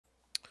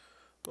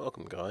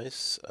Welcome,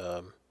 guys.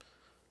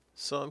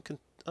 So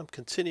I'm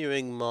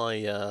continuing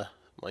my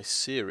my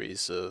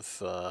series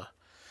of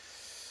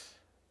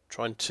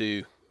trying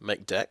to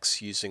make decks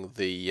using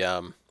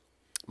the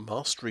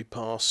Mastery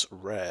Pass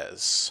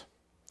rares.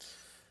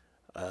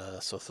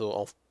 So I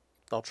thought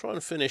I'll try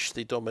and finish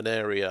the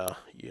Dominaria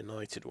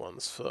United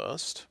ones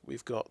first.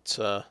 We've got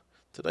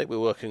today we're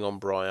working on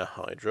Briar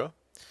Hydra.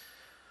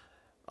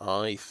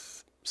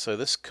 So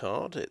this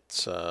card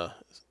it's a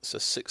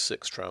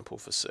 6/6 trample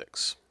for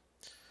 6.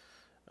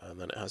 And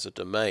then it has a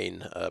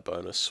domain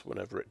bonus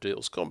whenever it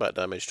deals combat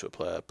damage to a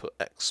player. Put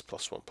X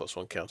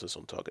 +1/+1 counters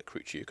on target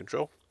creature you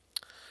control,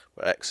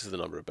 where X is the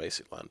number of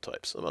basic land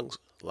types amongst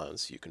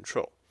lands you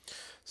control.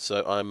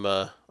 So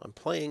I'm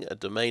playing a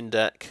domain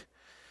deck.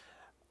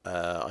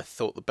 I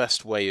thought the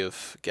best way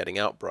of getting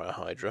out Briar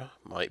Hydra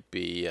might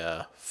be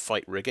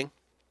fight rigging.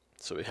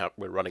 So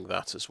we're running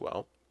that as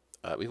well.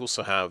 We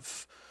also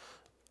have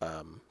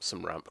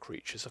some ramp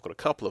creatures. I've got a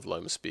couple of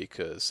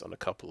Loamspeakers and a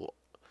couple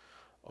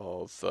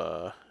of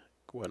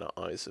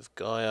Eyes of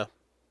Gaea.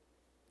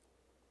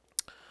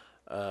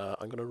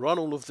 I'm going to run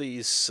all of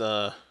these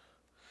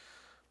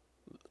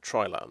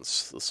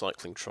tri-lands, the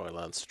cycling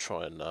tri-lands, to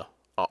try and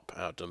up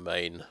our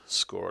domain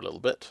score a little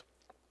bit.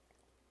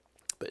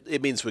 But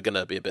it means we're going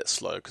to be a bit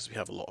slow because we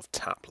have a lot of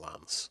tap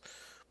lands.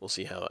 We'll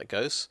see how that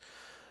goes.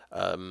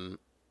 To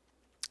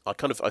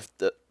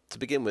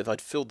begin with,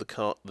 I'd filled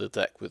the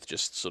deck with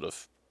just sort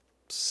of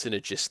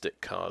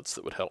synergistic cards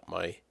that would help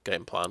my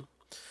game plan.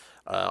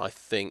 I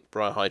think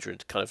Briar Hydra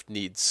kind of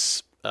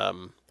needs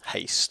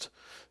haste.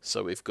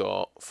 So we've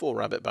got 4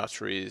 Rabbit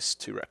Batteries,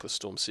 2 Reckless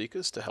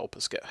Stormseekers to help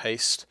us get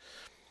haste.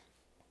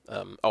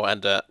 And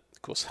of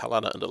course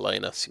Halana and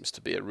Alena seems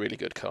to be a really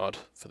good card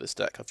for this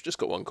deck. I've just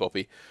got 1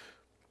 copy.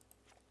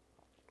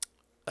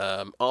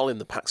 Arlinn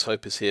the Pack's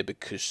Hope is here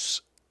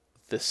because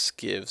this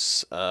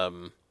gives...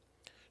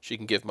 she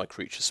can give my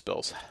creature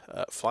spells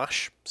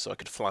flash, so I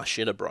could flash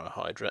in a Briar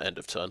Hydra end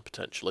of turn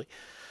potentially.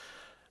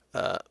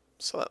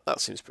 So that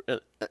seems, and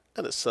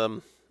it's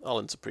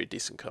Arlinn's a pretty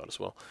decent card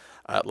as well.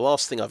 The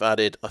last thing I've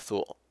added, I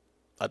thought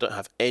I don't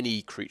have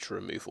any creature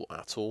removal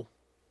at all.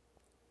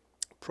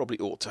 Probably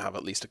ought to have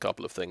at least a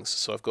couple of things.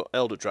 So I've got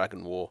Elder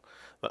Dragon War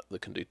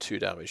that can do 2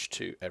 damage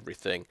to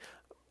everything.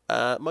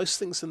 Most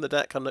things in the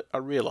deck I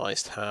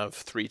realised have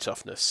 3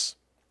 toughness,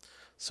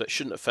 so it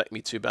shouldn't affect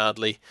me too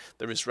badly.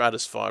 There is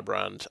Radha's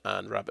Firebrand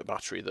and Rabbit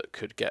Battery that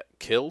could get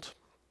killed.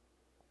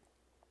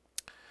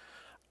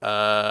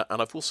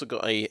 And I've also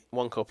got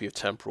 1 copy of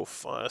Temporal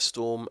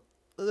Firestorm.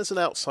 There's an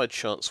outside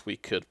chance we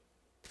could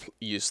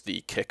use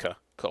the kicker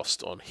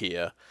cost on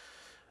here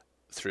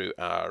through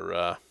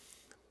our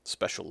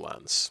special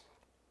lands.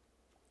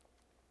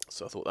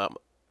 So I thought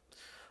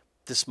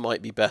this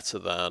might be better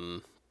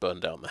than Burn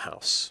Down the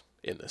House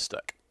in this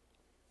deck.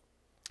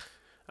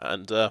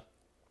 And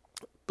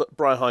but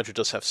Briar Hydra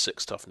does have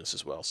 6 toughness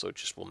as well, so it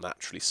just will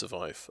naturally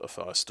survive a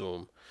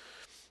Firestorm.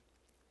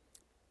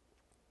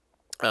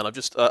 And I've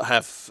just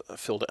have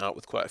filled it out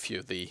with quite a few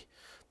of the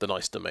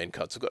nice domain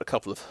cards. I've got a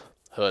couple of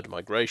Herd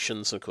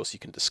Migrations, and of course you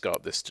can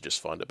discard this to just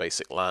find a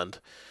basic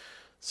land.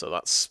 So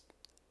that's,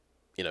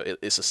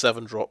 it's a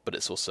 7-drop, but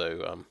it's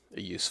also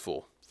a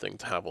useful thing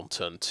to have on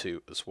turn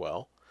 2 as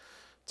well,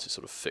 to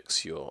sort of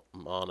fix your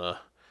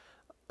mana.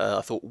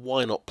 I thought,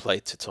 why not play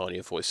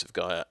Titania Voice of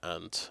Gaea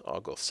and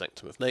Argoth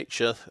Sanctum of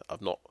Nature?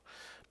 I've not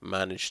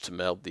managed to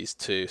meld these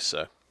two,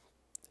 so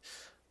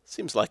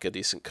seems like a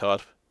decent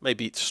card.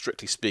 Maybe,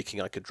 strictly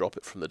speaking, I could drop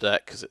it from the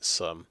deck because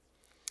it's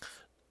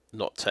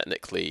not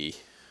technically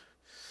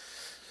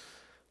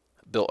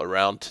built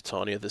around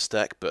Titania, this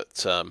deck,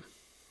 but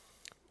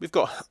we've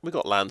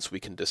got lands we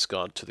can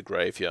discard to the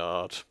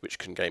graveyard, which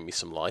can gain me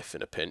some life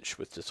in a pinch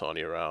with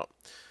Titania out.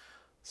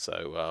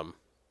 So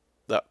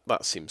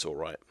that seems all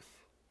right.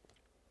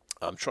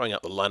 I'm trying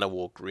out the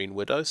Llanowar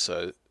Greenwidow,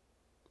 so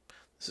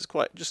this is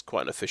quite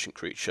an efficient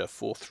creature.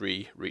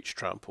 4/3 reach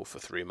trample for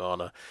 3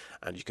 mana,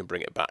 and you can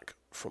bring it back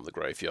from the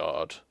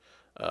graveyard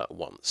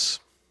once.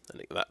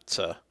 And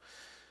that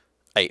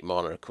 8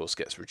 mana, of course,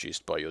 gets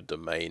reduced by your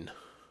domain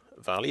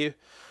value.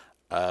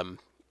 Eyes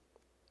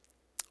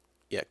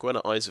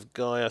of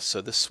Gaea.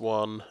 So this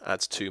one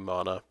adds 2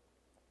 mana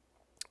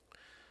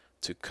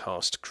to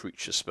cast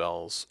creature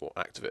spells or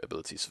activate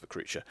abilities of a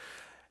creature.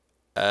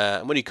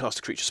 And when you cast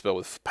a creature spell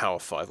with power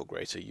 5 or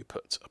greater, you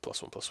put a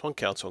 +1/+1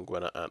 counter on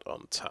Gwenna and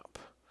untap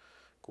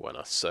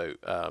Gwenna. So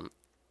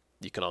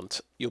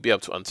you'll be able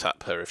to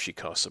untap her if she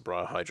casts a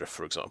Briar Hydra,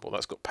 for example.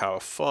 That's got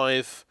power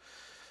 5.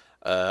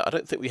 I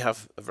don't think we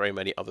have very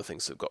many other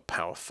things that have got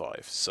power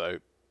 5, so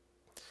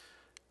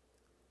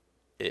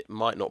it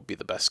might not be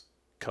the best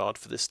card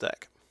for this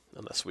deck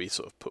unless we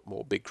sort of put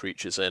more big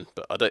creatures in.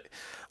 But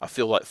I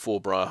feel like 4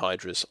 Briar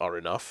Hydras are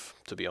enough,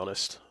 to be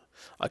honest.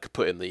 I could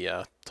put in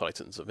the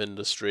Titans of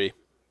Industry,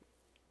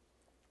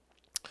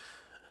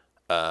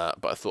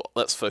 but I thought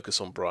let's focus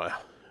on Briar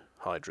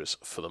Hydras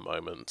for the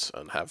moment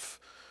and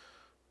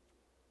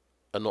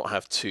not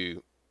have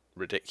too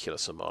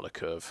ridiculous a mana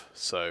curve.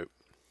 So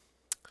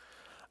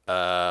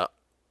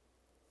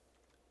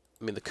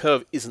I mean, the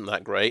curve isn't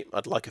that great.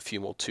 I'd like a few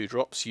more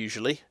 2-drops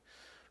usually.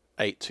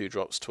 8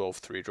 2-drops, 12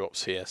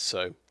 3-drops here.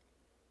 So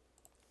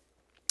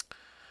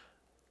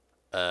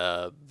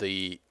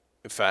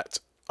in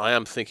fact, I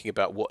am thinking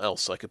about what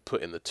else I could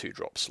put in the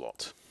 2-drop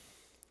slot.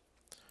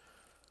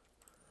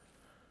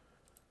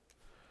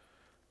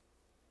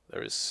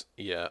 There is,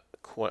 yeah,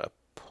 quite a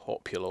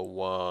popular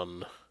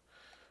one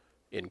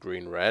in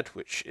green-red,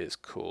 which is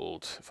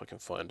called, if I can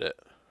find it.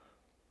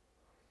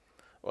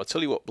 Well, I'll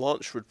tell you what,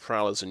 Blanchwood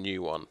Prowler's a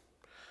new one.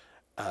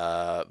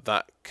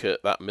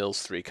 That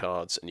mills 3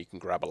 cards, and you can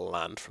grab a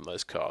land from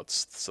those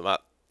cards. So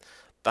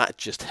that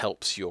just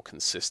helps your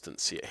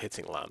consistency at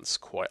hitting lands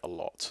quite a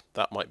lot.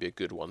 That might be a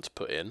good one to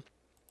put in.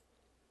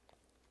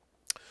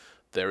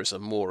 There is a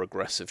more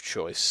aggressive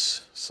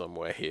choice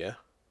somewhere here.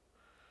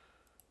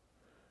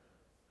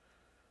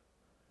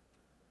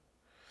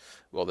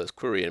 Well, there's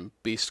Quirion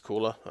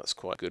Beastcaller. That's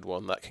quite a good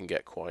one. That can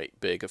get quite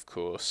big, of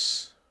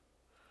course.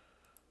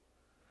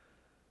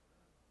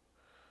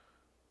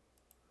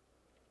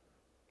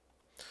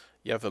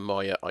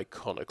 Yavimaya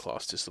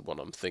Iconoclast is the one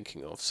I'm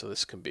thinking of. So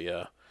this can be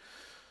a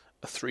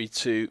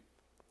 3/2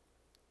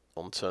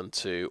 on turn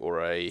 2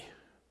 or a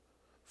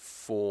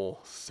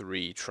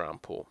 4/3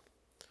 trample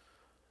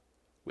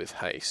with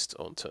haste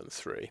on turn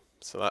 3.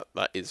 So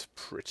that is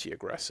pretty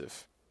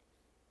aggressive.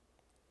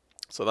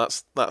 So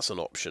that's an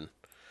option.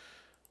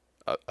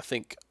 I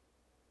think,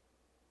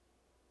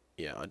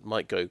 yeah, I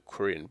might go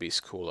Quirion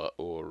Beastcaller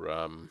or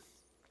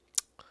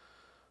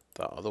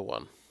that other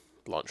one.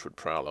 Blanchwood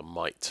Prowler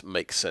might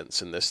make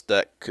sense in this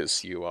deck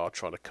because you are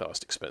trying to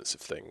cast expensive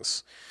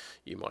things.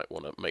 You might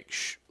want to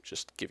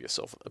just give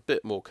yourself a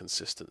bit more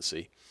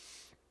consistency.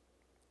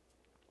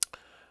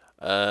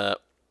 Yeah,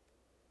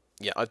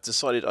 I've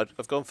decided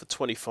I've gone for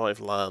 25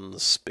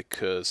 lands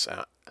because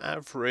our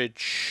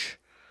average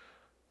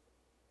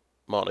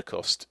mana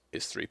cost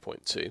is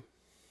 3.2,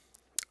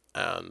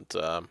 and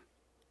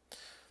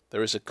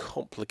there is a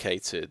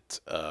complicated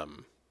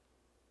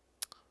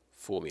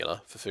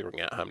formula for figuring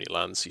out how many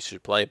lands you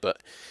should play,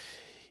 but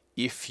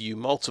if you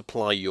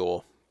multiply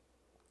your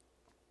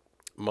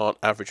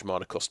average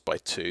mana cost by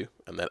 2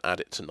 and then add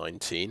it to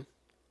 19,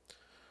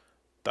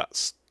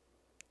 that's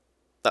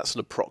an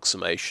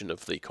approximation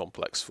of the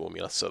complex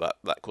formula, so that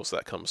of course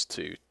that comes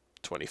to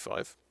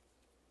 25.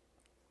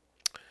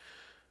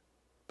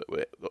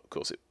 But of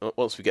course,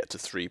 once we get to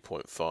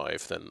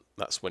 3.5, then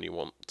that's when you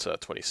want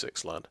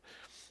 26 land.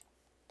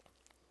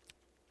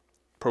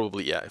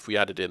 Probably, yeah, if we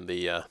added in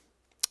the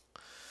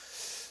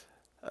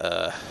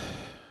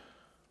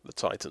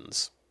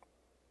Titans,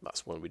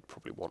 that's when we'd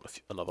probably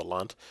want another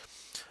land.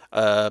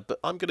 But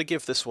I'm going to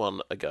give this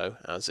one a go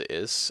as it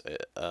is,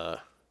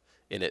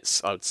 in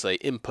its, I would say,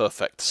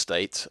 imperfect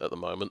state at the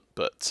moment,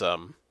 but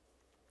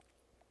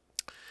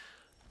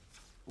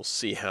we'll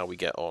see how we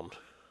get on.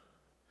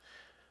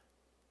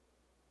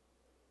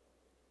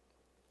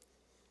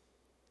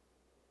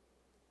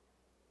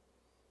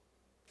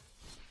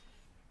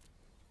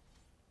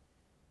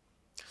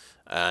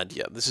 And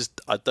yeah,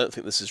 I don't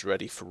think this is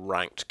ready for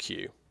ranked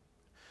queue,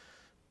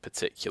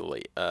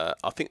 particularly.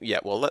 I think, yeah,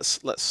 well,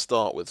 let's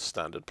start with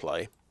standard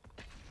play.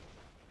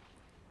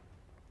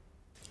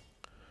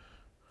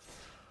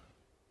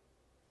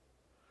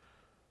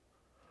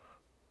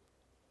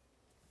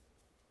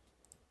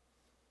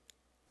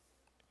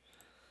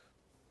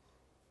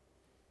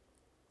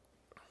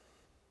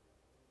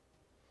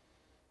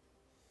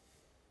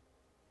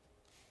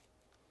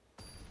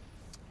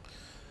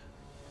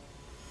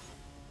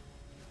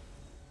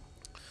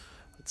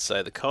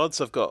 So the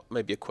cards I've got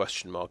maybe a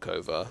question mark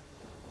over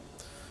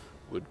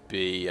would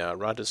be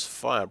Radha's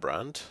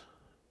Firebrand.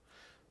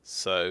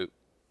 So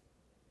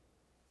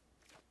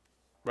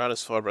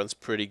Radha's Firebrand's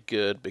pretty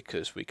good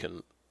because we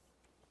can,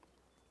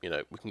 we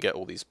can get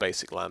all these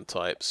basic land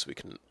types. We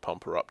can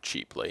pump her up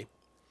cheaply.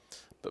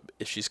 But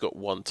if she's got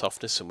 1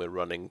 toughness and we're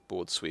running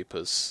board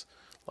sweepers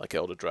like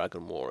Elder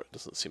Dragon War, it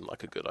doesn't seem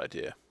like a good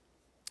idea.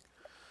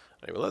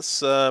 Anyway,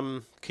 let's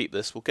keep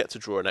this. We'll get to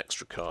draw an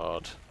extra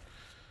card.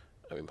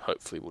 I mean,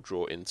 hopefully we'll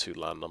draw into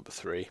land number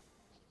 3.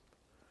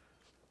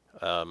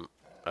 I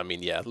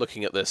mean, yeah,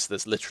 looking at this,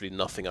 there's literally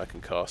nothing I can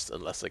cast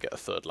unless I get a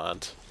 3rd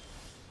land,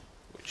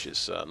 which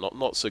is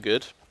not so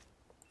good.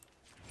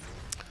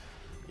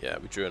 Yeah,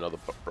 we drew another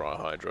Briar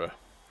Hydra.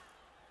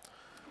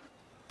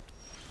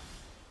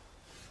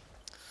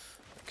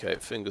 Okay,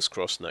 fingers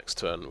crossed next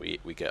turn we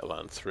get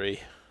land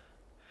 3.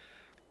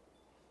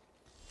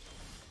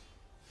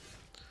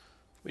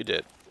 We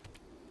did.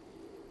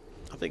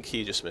 I think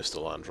he just missed a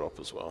land drop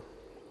as well.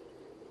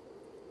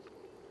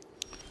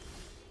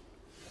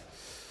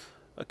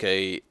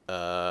 Okay,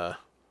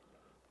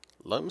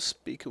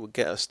 Loamspeaker will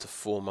get us to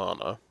 4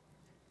 mana.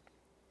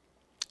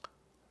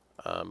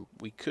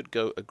 We could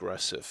go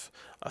aggressive.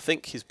 I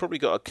think he's probably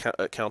got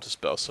a counter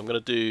spell, so I'm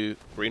going to do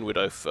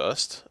Greenwidow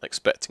first,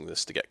 expecting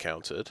this to get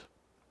countered.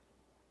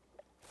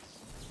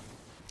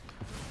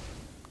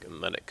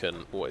 And then it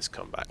can always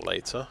come back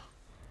later.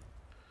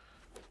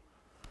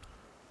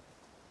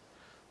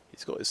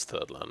 He's got his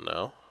 3rd land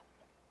now.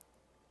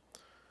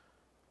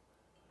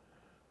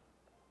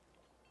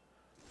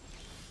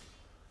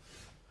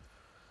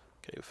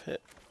 we've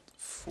hit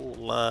 4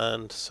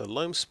 land, so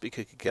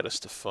Loamspeaker could get us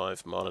to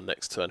 5 mana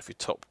next turn. If we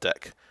top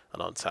deck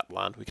an untapped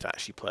land, we could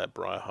actually play a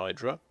Briar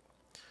Hydra.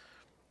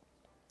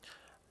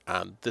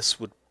 And this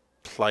would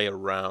play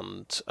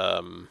around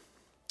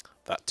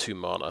that 2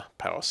 mana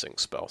power sink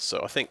spell.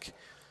 So I think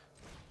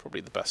probably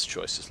the best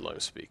choice is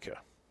Loamspeaker.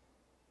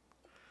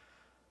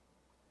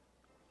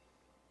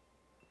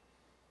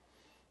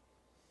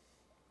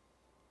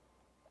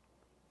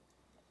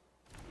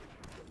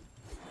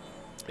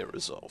 It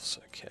resolves,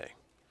 okay.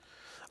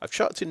 I've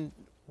chucked in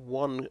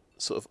one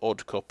sort of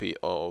odd copy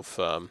of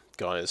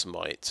Gaea's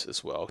Might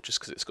as well, just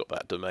because it's got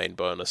that domain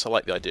bonus. I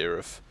like the idea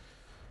of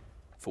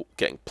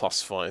getting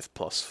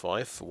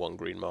 +5/+5 for 1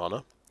 green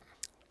mana.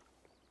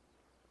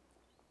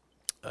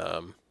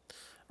 And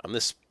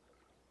this,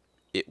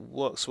 it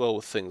works well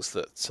with things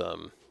that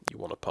you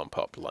want to pump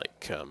up, like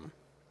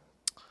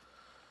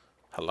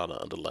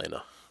Halana and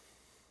Alena.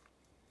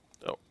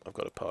 Oh, I've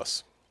got to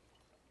pass.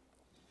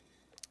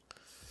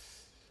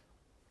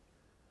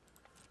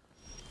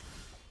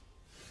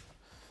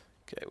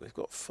 Okay, we've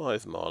got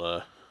 5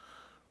 mana.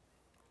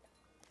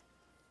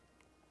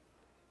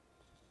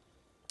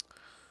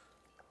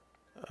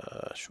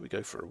 Should we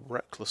go for a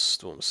Reckless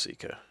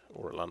Stormseeker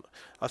or a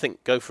I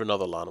think go for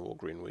another Llanowar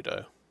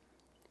Greenwidow,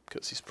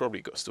 because he's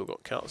probably still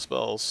got counter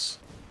spells.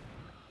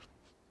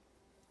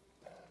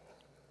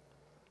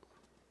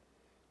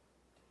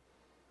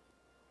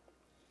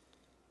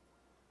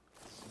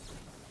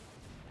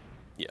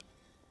 Yeah.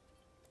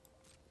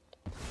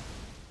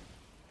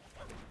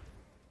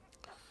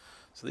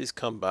 So these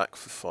come back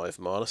for 5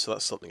 mana, so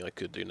that's something I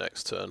could do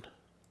next turn.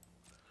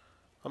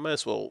 I may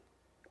as well.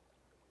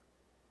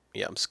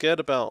 Yeah, I'm scared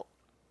about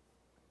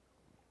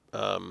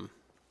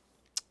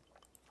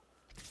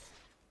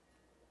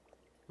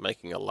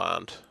making a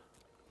land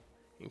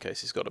in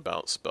case he's got a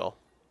bounce spell.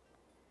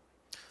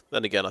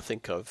 Then again, I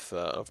think I've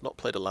not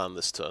played a land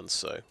this turn,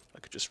 so I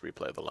could just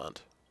replay the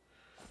land.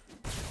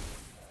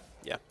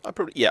 Yeah, I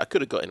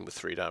could have got in with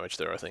 3 damage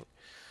there, I think.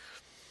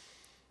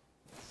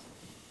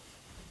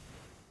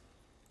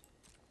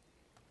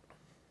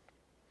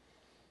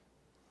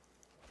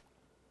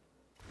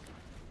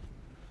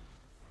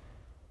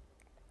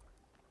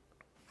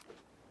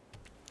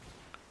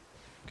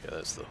 Okay,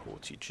 there's the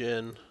Haughty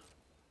Djinn.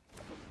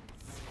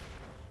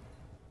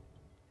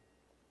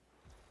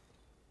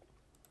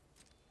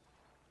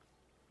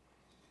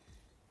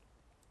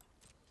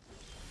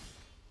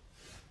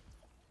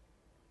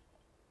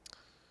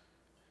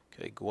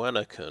 Okay,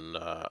 Gaea can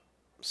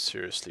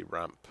seriously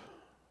ramp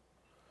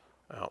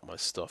out my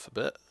stuff a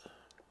bit.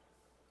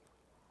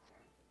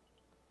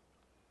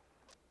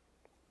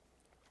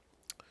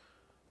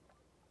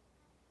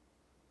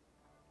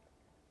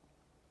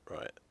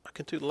 Right, I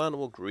can do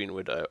Llanowar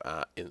Greenwidow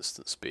at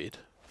instant speed.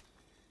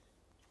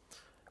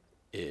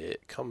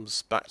 It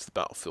comes back to the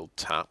battlefield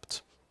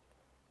tapped.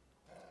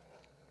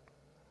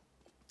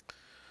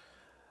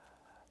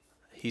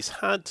 He's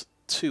had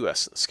 2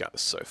 Essence Scatters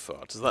so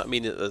far. Does that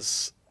mean that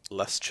there's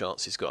less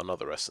chance he's got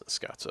another Essence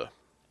Scatter,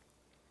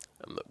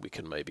 and that we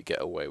can maybe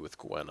get away with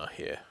Gaea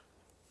here?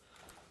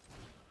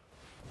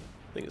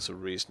 I think it's a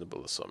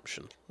reasonable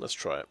assumption. Let's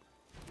try it.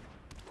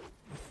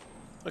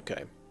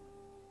 Okay.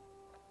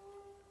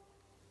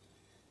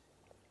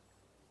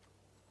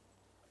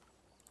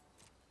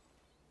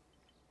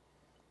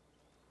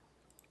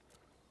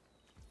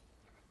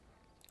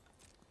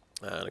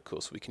 And of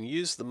course we can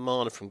use the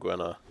mana from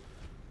Gaea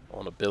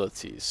on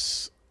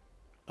abilities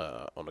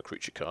on a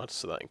creature card,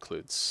 so that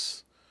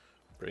includes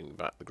bringing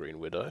back the Green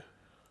Widow.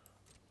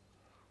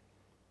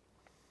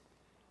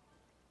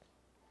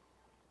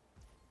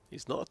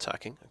 He's not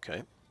attacking,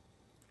 okay.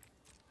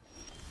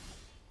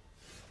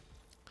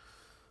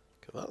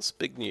 Okay, that's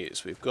big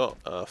news. We've got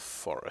a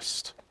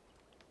forest.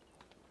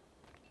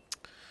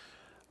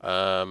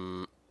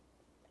 Right.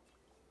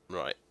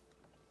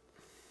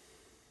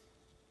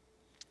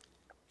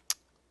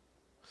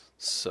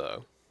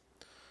 So,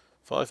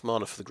 5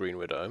 mana for the Green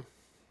Widow.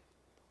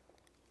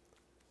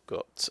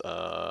 Got,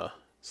 so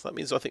that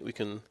means I think we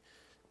can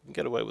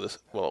get away with this.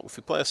 Well, if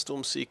we play a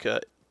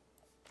Stormseeker,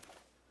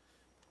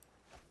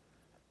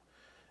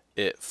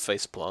 it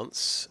face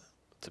plants,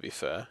 to be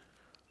fair.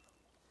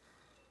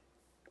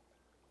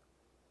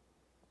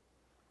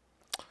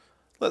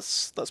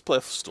 Let's play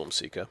a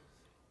Stormseeker.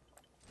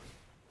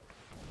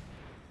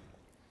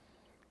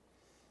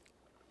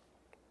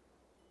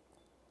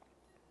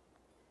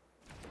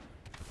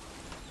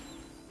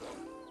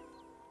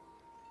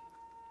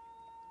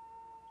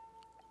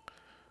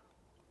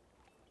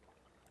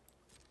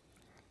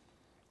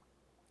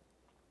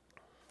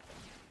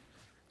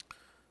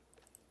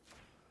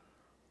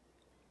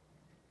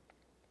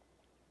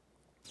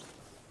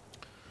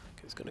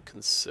 He's going to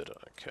consider,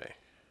 okay.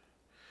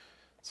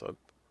 So,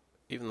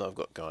 even though I've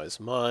got Gaea's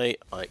Might,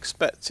 I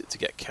expect it to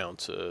get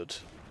countered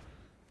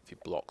if he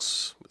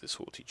blocks with his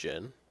Haughty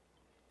Djinn.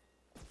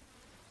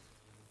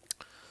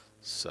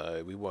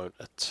 So, we won't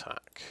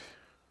attack.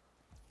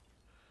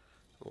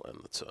 We'll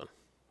end the turn.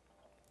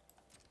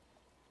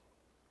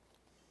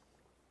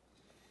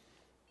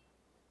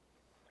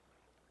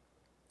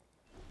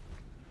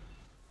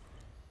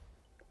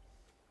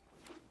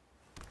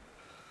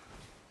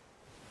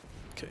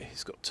 Okay,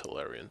 he's got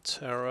Tolarian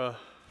Terror.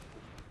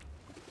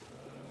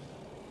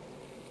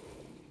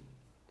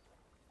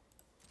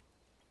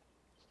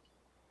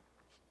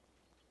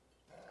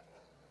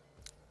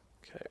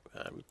 Okay,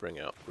 and we bring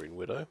out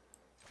Greenwidow.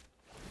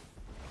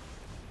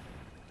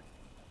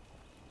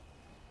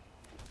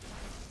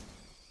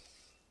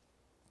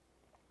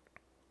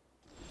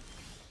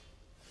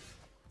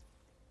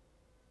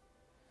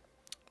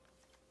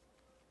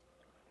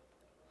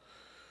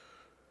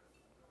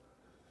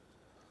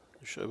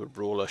 Nishoba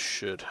Brawler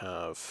should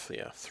have,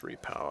 yeah, 3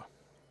 power.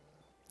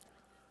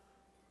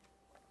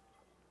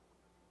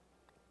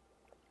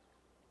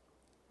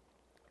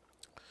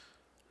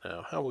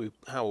 Now,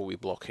 how are we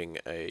blocking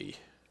a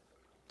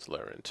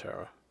Tolarian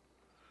Terror?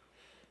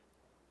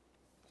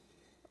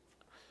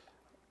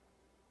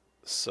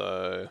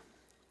 So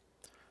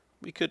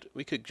we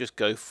could just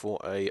go for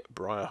a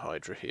Briar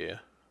Hydra here.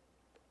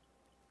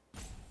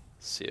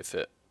 See if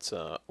it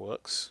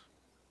works.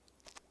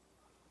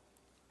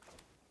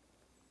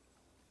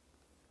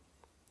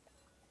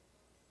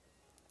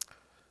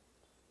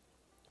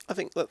 I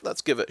think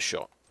let's give it a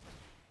shot.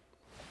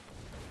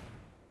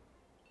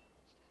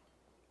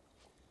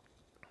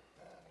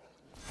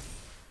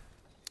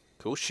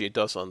 Cool, she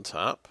does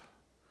untap.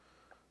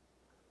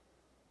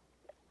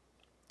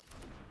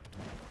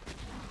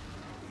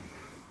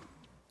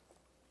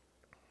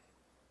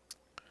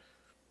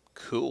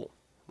 Cool,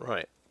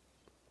 right.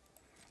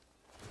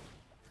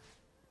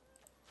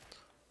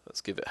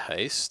 Let's give it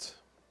haste.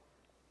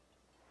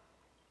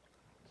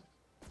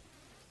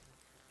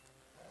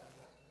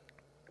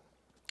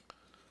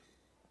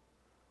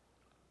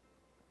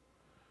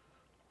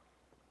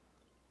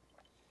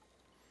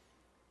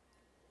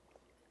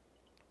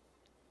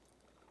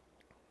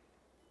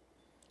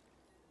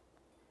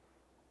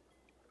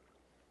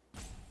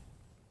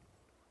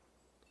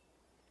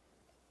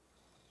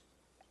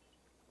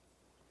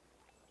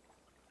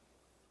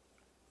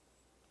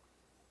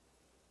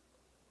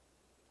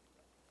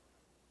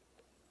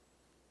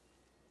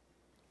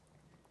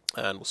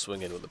 And we'll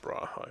swing in with the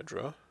Briar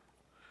Hydra.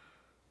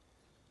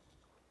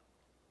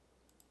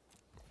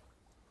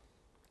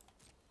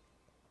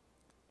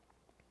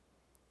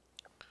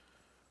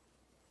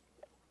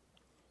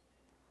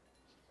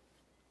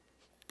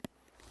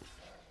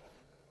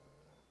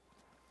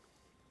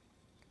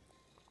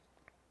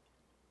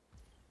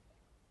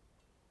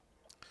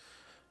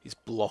 He's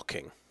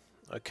blocking.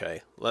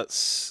 Okay,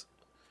 let's...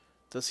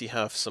 Does he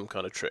have some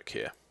kind of trick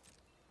here?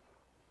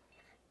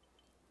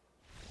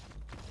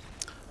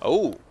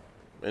 Oh,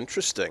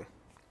 interesting.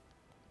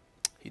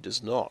 He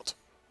does not.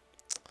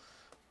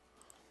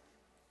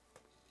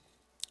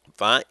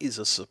 That is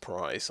a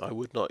surprise. I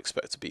would not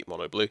expect to beat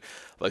Mono Blue.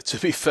 Like, to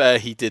be fair,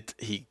 he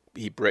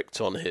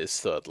bricked on his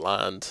 3rd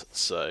land,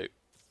 so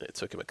it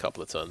took him a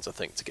couple of turns, I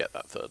think, to get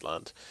that 3rd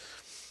land.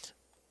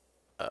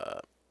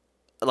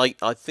 And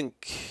I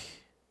think,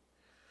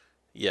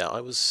 yeah, I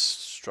was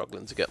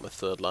struggling to get my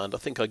 3rd land. I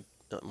think I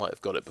might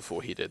have got it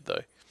before he did,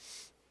 though.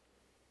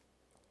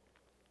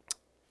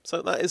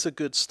 So that is a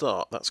good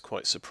start. That's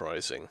quite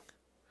surprising.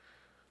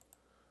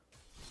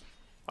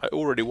 I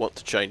already want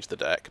to change the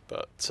deck,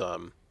 but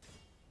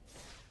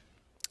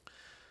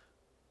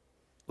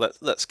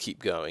let's keep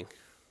going.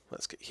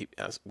 Let's keep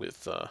as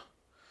with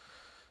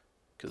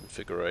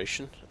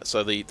configuration.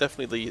 So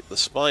definitely the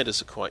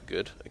spiders are quite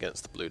good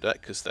against the blue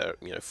deck because they're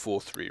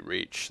 4/3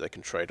 reach. They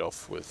can trade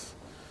off with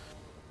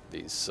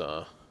these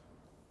the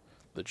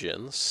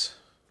Djinns.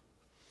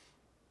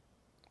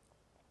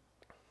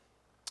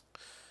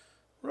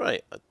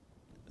 Right,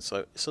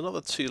 so it's another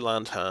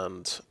 2-land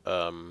hand.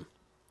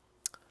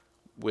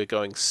 We're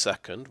going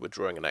second. We're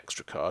drawing an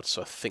extra card,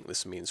 so I think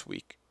this means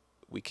we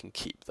can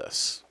keep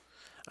this.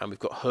 And we've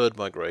got Herd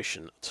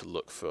Migration to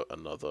look for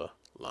another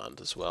land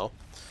as well.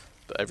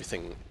 But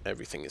everything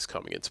is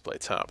coming into play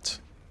tapped.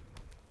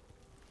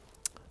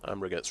 And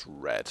we're against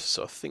red,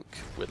 so I think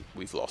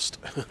we've lost.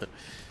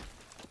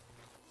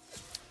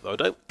 Though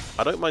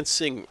I don't mind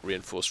seeing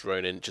Reinforced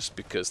Ronin just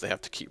because they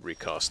have to keep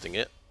recasting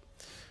it.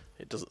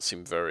 It doesn't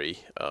seem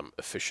very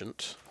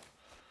efficient.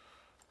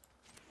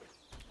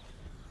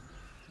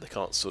 They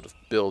can't sort of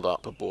build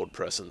up a board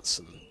presence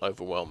and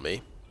overwhelm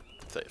me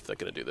if they're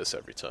going to do this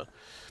every turn.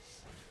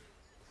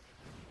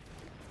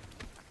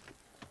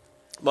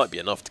 Might be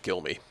enough to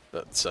kill me,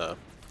 but yeah,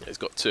 he's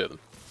got 2 of them.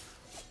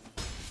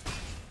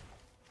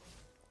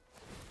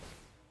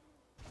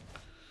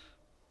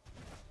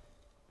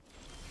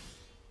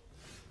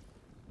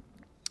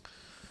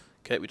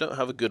 Okay, we don't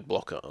have a good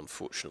blocker,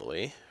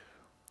 unfortunately.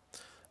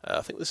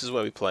 I think this is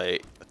where we play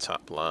a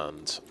tap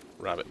land,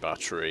 Rabbit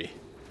Battery.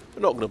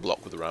 We're not going to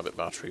block with the Rabbit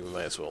Battery, we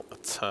may as well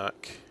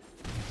attack.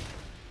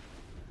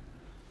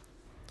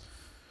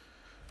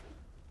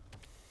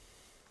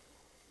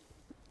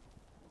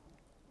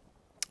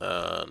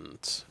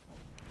 And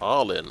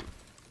Arlinn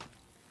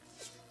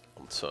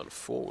on turn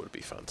 4 would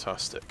be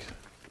fantastic.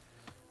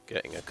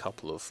 Getting a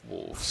couple of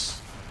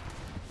wolves.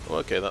 Oh,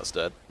 okay, that's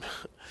dead.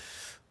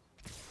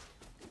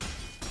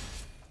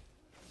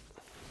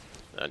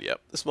 And yeah,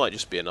 this might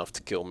just be enough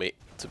to kill me,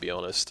 to be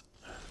honest.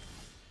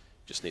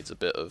 Just needs a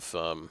bit of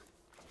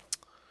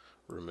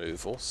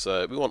removal.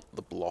 So we want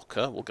the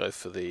blocker. We'll go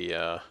for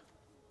the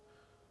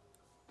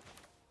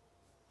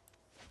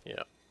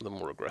yeah, the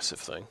more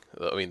aggressive thing.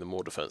 I mean, the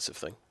more defensive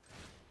thing.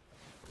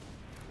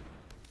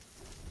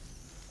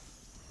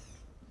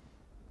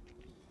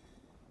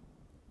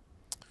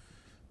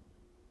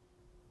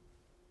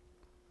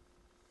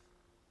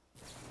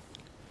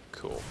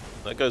 Cool.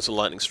 There goes a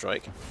lightning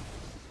strike.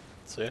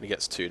 So he only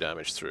gets 2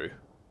 damage through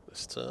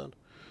this turn.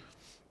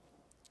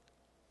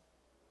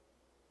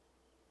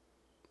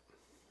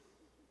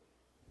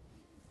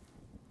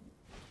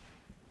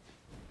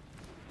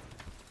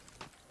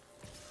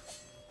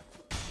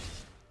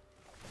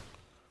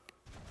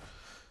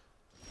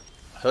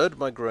 Herd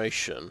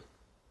Migration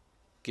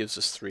gives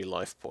us 3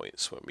 life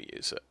points when we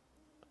use it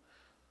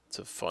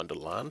to find a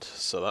land,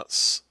 so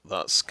that's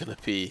going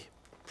to be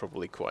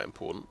probably quite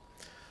important.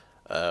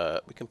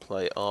 We can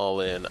play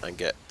Arlinn and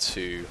get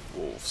 2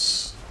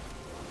 wolves.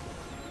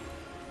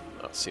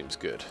 That seems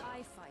good.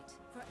 I fight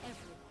for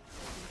everyone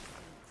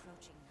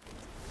encroaching.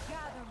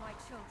 Gather my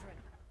children.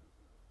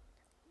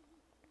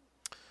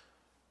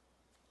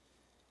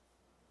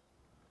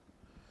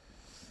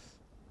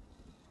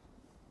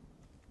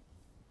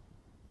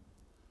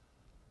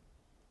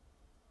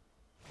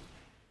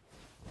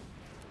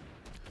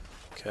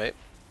 Okay.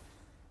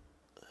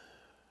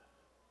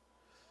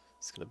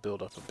 It's going to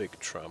build up a big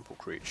trample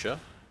creature.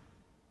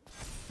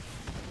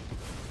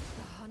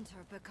 The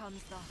hunter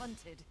becomes the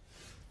hunted.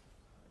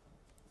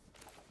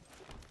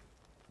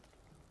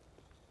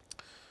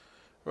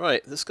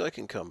 Right, this guy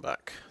can come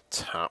back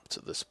tapped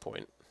at this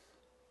point.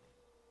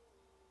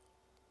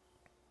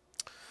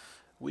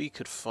 We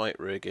could fight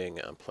rigging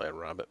and play a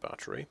rabbit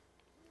battery.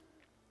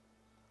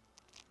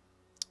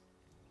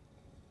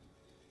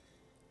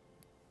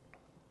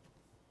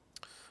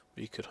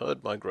 We could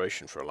herd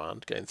migration for a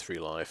land, gain 3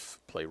 life,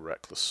 play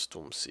Reckless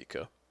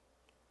Stormseeker.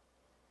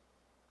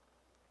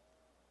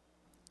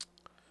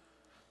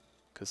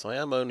 Because I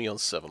am only on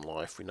 7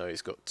 life, we know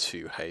he's got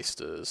 2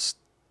 hasters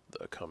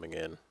that are coming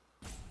in.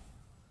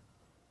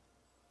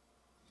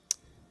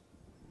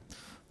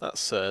 That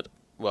said,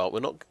 well, we're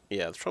not...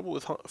 Yeah, the trouble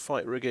with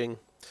fight rigging...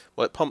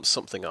 Well, it pumps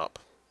something up,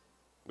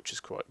 which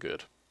is quite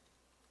good.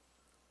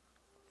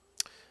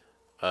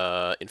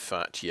 In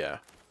fact, yeah.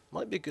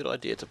 Might be a good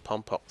idea to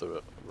pump up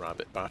the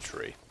rabbit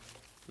battery,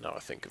 now I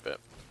think of it.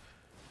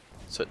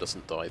 So it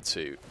doesn't die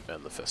to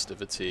end the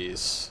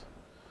festivities.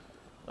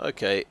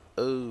 Okay,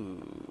 oh...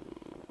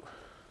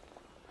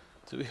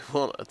 Do we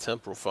want a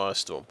Temporal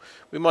Firestorm?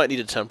 We might need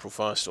a Temporal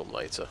Firestorm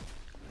later,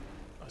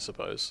 I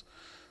suppose.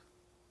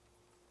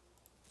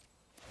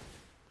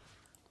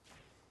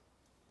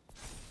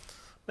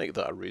 Make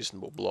that a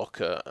reasonable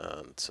blocker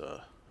and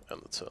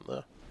end the turn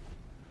there.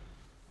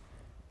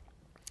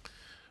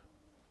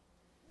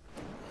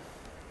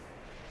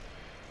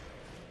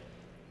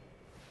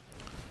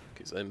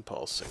 He's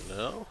impulsing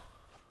now.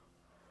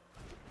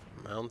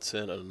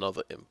 Mountain and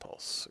another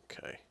impulse.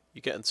 Okay.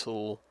 You get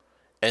until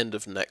end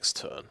of next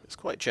turn. It's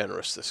quite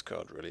generous, this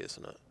card, really,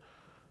 isn't it?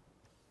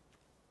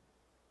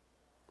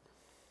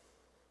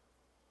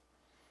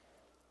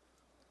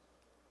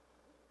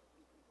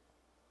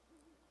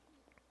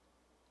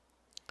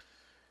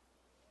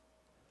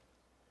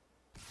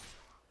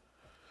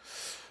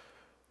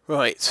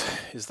 Right,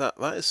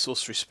 that is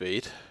sorcery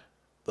speed.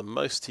 The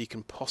most he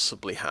can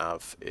possibly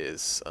have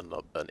is an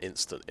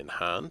instant in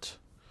hand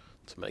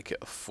to make it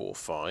a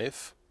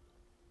 4/5.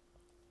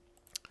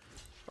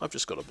 I've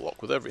just got to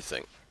block with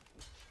everything.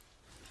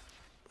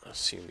 I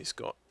assume he's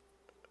got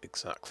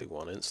exactly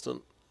 1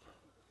 instant.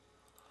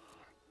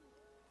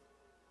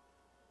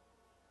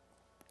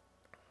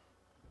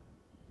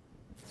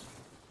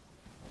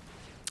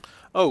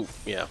 Oh,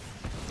 yeah,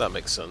 that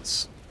makes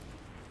sense.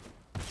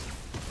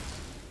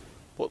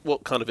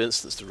 What kind of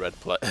instance do red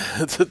play?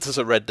 Does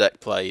a red deck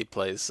play? He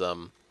plays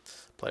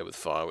play with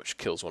fire, which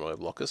kills one of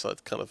my blockers.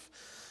 I've kind of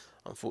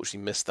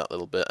unfortunately missed that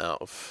little bit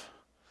out of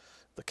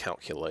the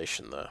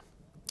calculation there.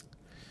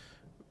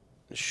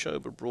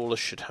 Nishoba Brawler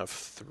should have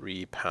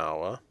 3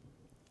 power,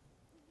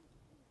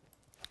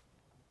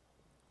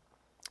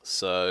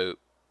 so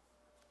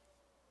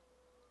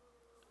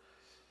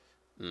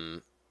I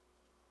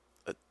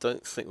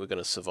don't think we're going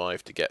to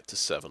survive to get to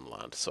 7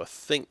 land. So I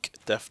think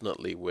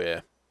definitely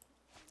we're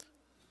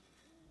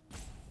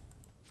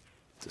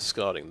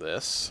discarding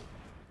this.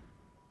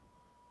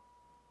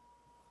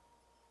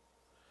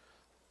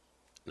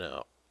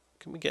 Now,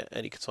 can we get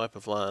any type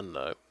of land?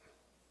 No.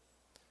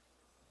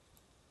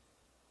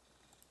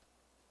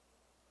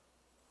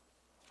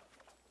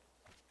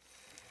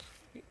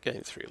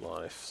 Gain 3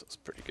 life, that's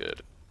pretty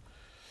good.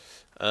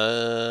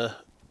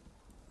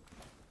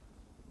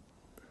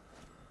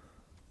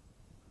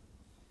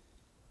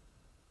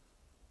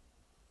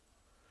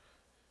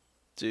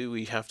 Do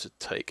we have to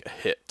take a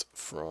hit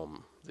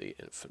from the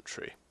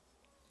infantry?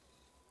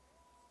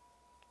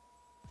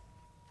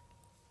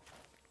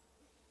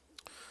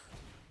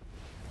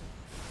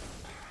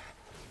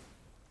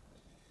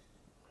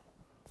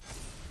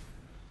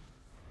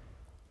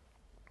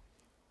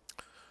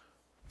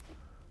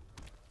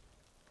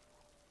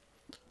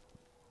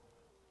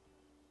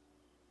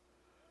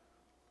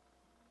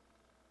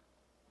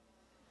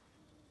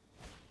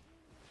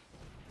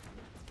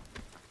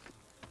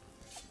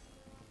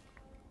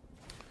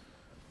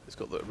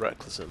 got the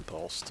Reckless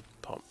Impulse to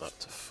pump that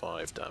to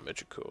 5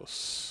 damage, of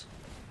course.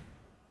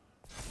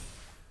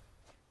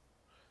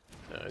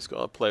 Yeah, he's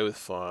got to play with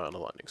fire and a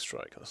lightning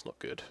strike. That's not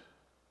good.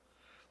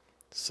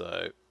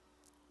 So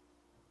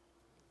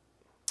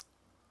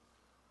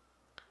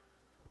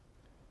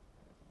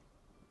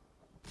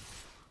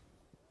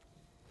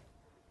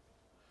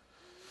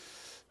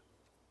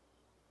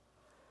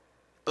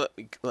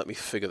let me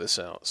figure this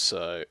out.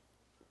 So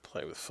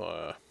play with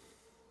fire.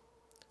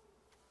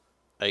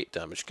 8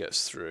 damage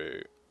gets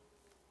through.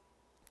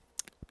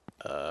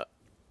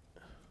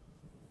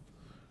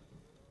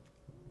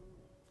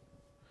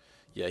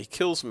 Yeah, he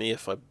kills me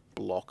if I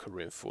block a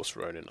Reinforced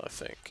Ronin, I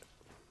think.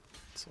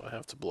 So I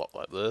have to block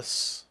like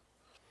this.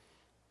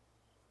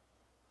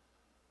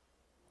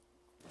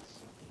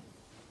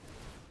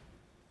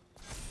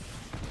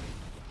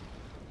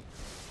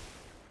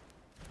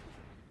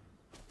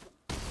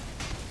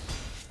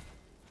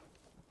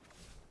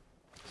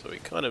 So we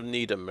kind of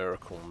need a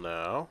miracle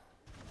now.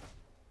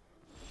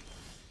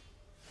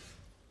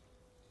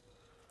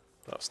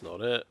 That's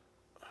not it.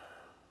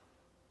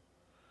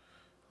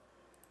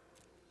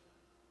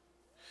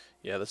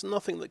 Yeah, there's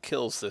nothing that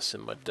kills this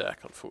in my deck,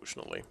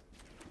 unfortunately.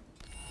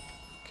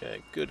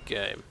 Okay, good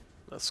game.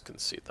 Let's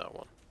concede that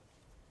one.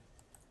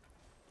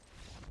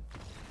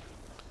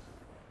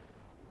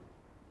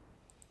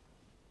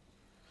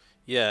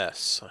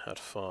 Yes, I had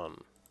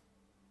fun.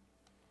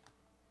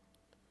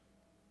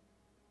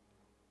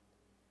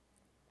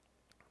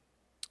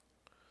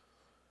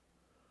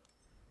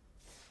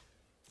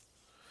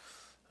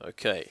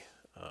 Okay,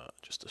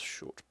 just a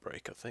short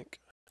break, I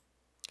think.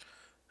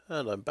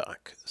 And I'm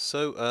back.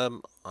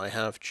 So, I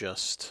have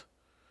just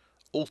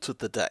altered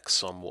the deck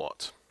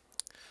somewhat.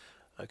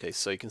 Okay,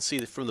 so you can see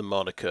that from the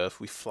mana curve,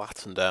 we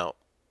flattened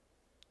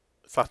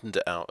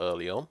it out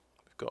early on.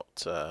 We've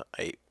got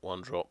 8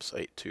 1-drops,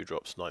 8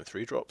 2-drops, 9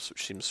 3-drops,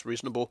 which seems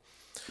reasonable.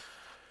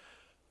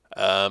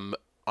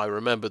 I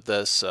remembered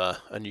there's a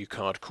new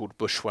card called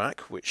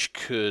Bushwhack, which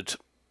could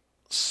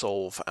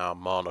solve our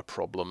mana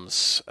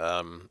problems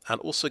and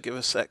also give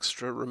us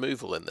extra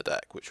removal in the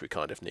deck, which we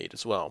kind of need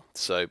as well.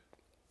 So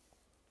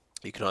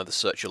you can either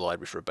search your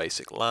library for a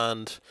basic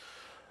land,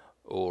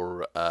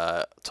 or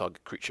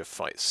target creature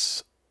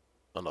fights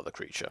another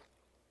creature.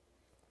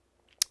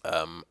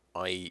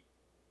 I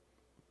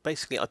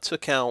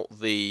took out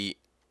the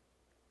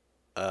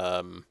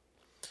some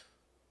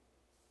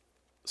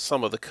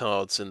of the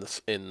cards in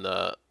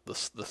the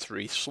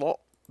 3 slot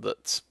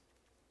that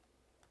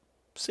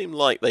seem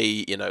like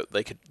they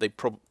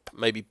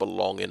maybe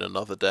belong in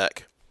another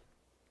deck.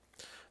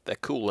 They're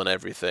cool and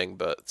everything,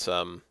 but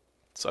so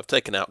I've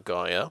taken out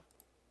Gaea.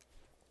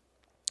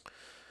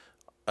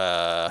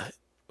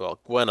 Well,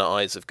 Gwenna,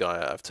 Eyes of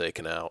Gaea I've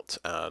taken out,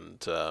 and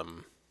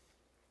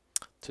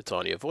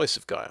Titania, Voice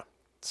of Gaea.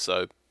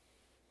 So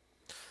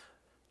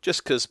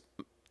just because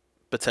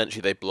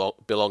potentially they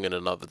belong in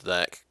another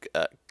deck,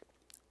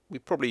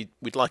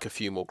 we'd like a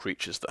few more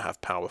creatures that have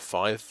power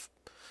 5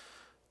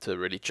 to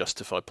really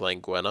justify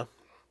playing Gwenna,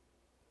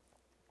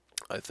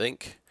 I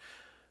think.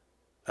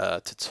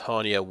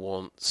 Titania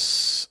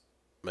wants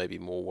maybe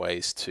more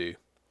ways to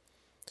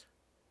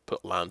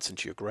put lands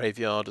into your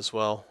graveyard as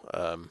well.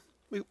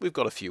 We've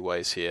got a few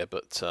ways here,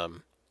 but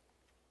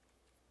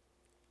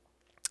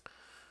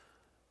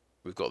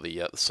we've got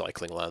the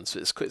cycling lands. So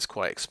it's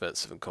quite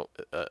expensive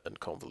and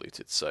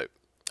convoluted. So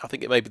I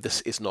think maybe this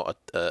is not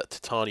a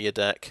Titania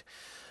deck,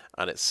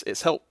 and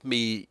it's helped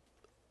me.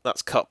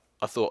 That's cut.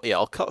 I thought, yeah,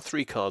 I'll cut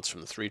 3 cards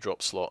from the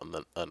 3-drop slot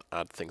and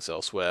add things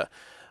elsewhere.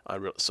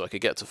 So I could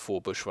get to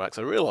 4 Bushwhacks.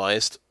 I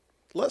realised,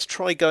 let's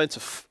try going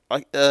to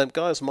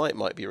Gaia's Might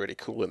might be really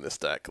cool in this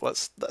deck.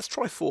 Let's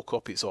try 4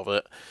 copies of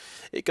it.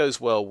 It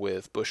goes well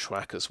with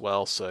Bushwhack as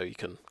well, so you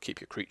can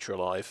keep your creature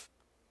alive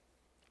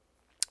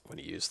when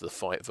you use the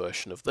fight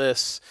version of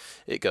this.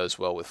 It goes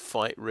well with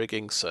fight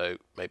rigging, so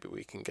maybe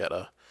we can get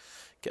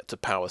to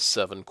power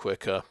 7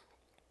 quicker.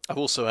 I've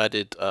also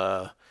added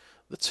the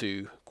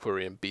 2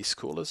 Quirion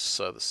Beastcallers,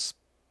 so this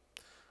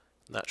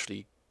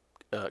naturally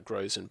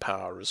grows in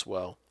power as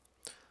well.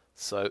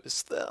 So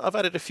I've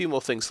added a few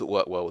more things that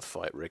work well with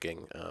fight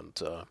rigging,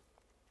 and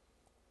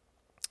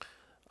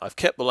I've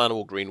kept the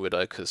Llanowar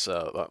Greenwidow because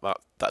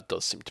that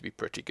does seem to be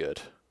pretty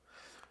good.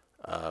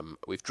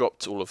 We've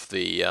dropped all of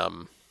the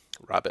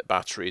rabbit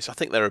batteries. I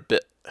think they're a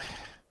bit,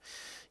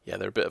 yeah,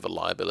 they're a bit of a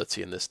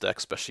liability in this deck,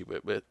 especially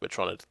we're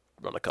trying to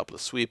run a couple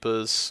of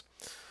sweepers.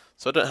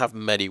 So I don't have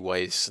many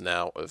ways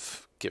now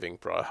of giving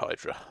Briar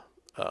Hydra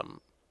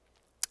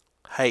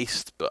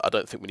haste, but I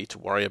don't think we need to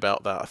worry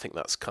about that. I think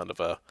that's kind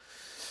of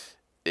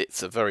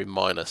it's a very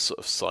minor sort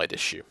of side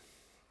issue.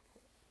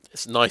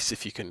 It's nice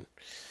if you can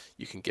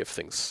give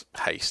things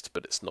haste,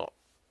 but it's not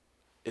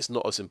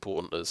as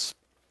important as,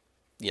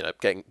 you know,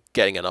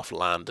 getting enough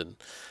land and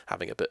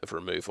having a bit of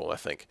removal, I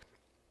think.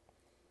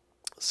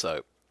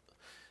 So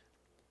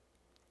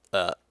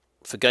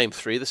for game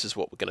 3, this is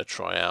what we're going to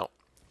try out.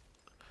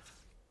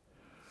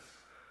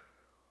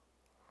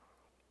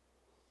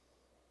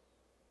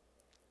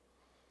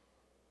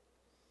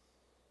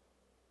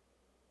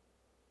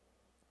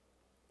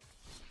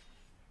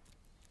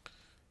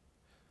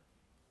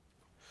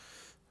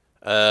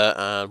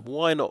 And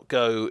why not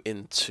go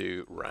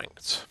into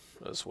ranked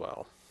as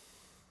well?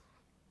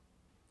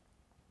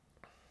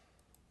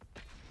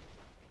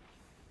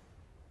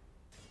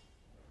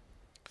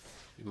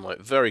 We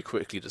might very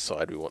quickly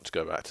decide we want to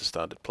go back to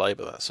standard play,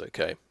 but that's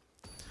okay.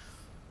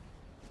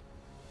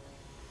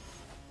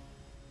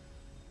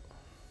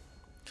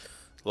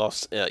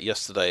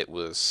 Yesterday it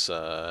was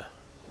I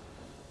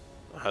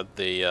had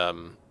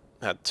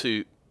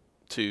two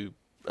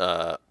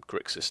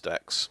Grixis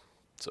decks.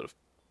 Sort of,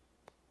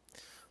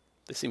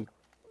 they seem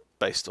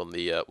based on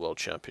the World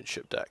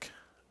Championship deck,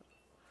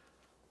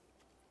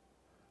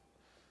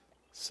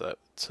 so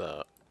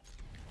it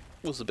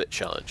was a bit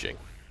challenging.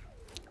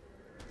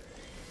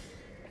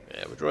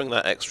 Yeah, we're drawing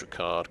that extra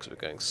card because we're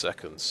going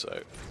second,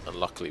 so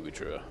unluckily we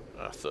drew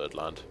our third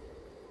land.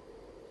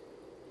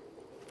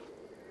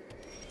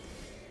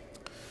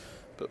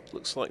 But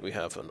looks like we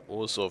have an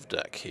Orzhov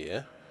deck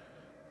here.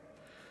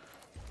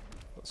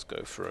 Let's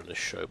go for a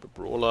Nishoba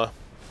Brawler.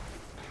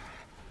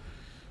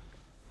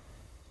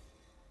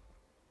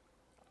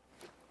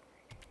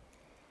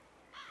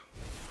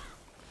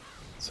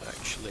 It's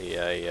actually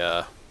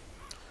a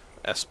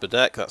Esper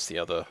deck. That's the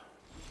other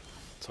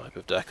type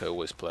of deck I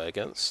always play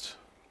against.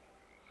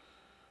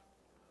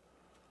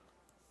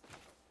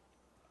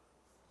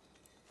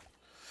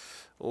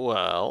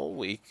 Well,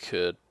 we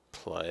could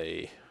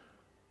play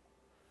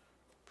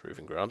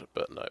Proving Ground,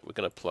 but no, we're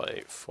going to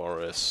play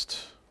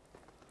Forest.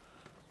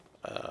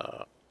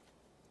 How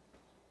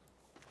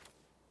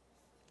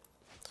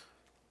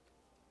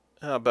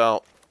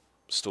about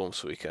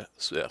Stormseeker?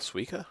 Yeah,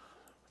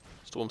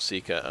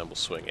 Stormseeker, and we'll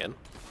swing in.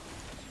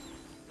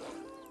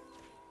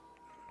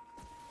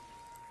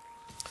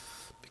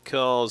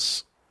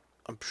 Because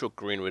I'm sure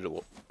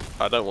Greenwidow.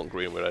 I don't want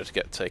Greenwidow to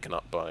get taken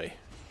out by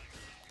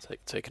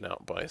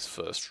his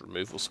first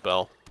removal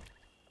spell.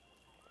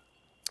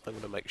 I'm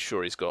going to make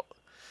sure he's going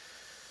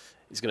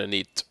to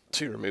need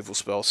 2 removal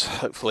spells,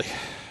 hopefully.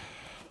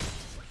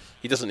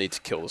 He doesn't need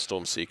to kill the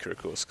Stormseeker, of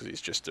course, because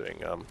he's just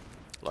doing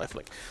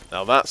lifelink.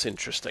 Now that's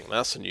interesting.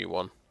 That's a new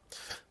one.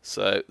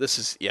 So this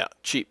is, yeah,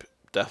 cheap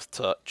Death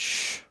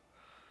Touch.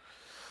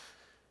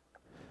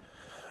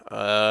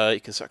 You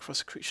can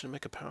sacrifice a creature and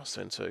make a Power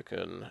Stone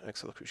token.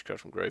 Exile the creature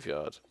card from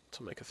graveyard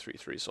to make a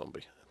 3/3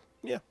 zombie.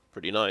 Yeah,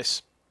 pretty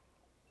nice.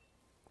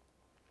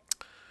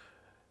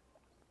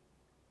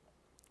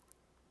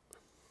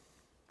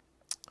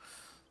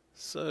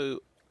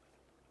 So,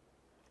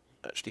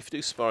 actually, if you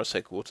do Spara's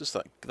Headquarters,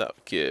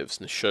 that gives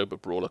Nishoba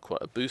Brawler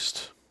quite a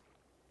boost.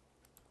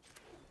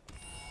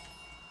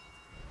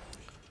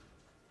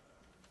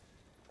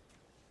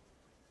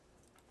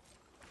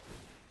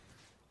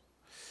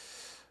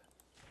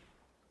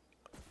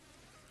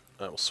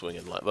 I will swing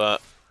in like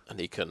that, and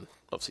he can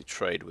obviously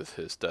trade with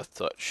his Death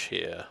Touch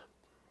here.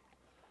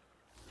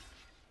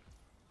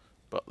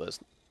 But there's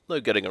no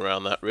getting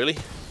around that, really.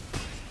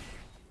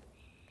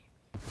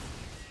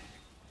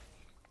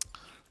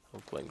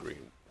 I'm playing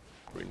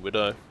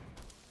Greenwidow.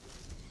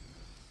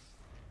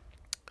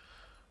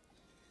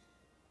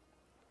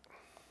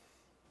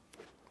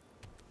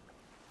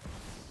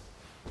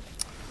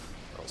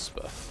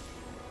 Elspeth.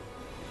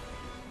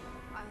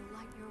 I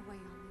light your way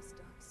on these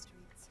dark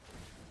streets.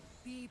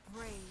 Be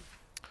brave.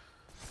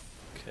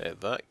 Okay,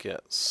 that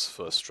gets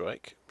first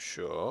strike.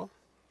 Sure.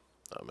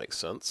 That makes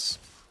sense.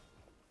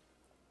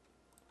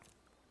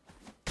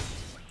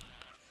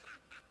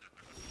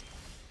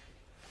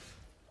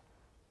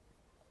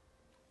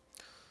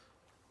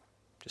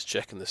 Just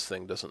checking this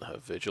thing doesn't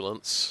have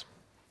vigilance.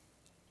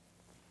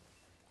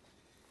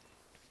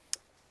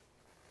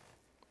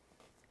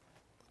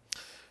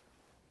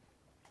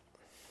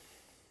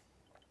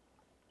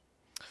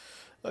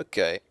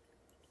 Okay,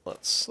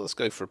 let's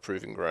go for a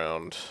Proving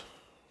Ground.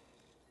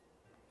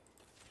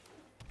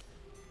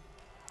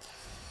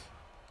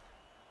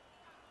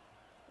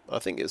 I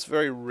think it's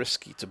very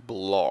risky to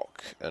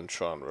block and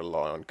try and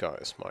rely on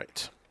Gaia's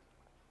Might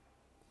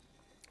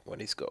when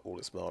he's got all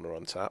his mana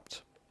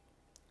untapped.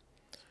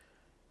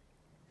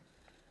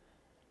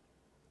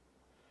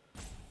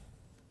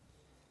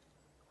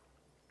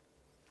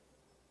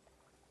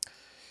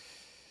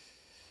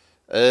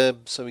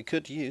 So we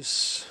could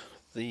use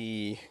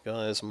the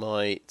Gaia's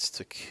Might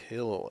to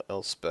kill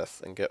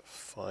Elspeth and get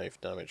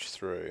 5 damage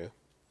through.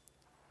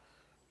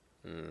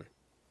 No,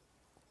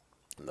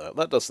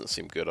 that doesn't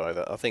seem good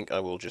either. I think I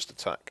will just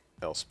attack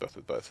Elspeth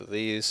with both of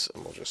these,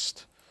 and we'll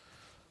just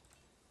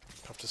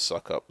have to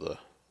suck up the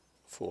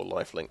 4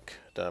 lifelink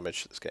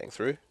damage that's getting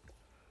through.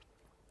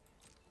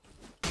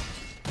 I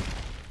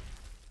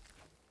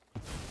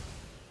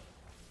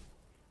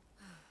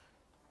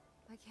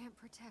can't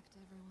protect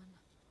everyone.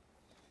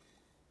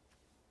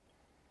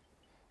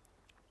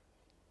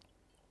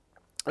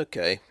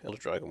 Okay, Elder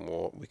Dragon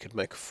War. We could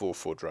make a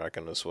 4/4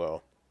 dragon as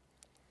well,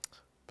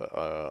 but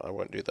I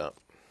won't do that.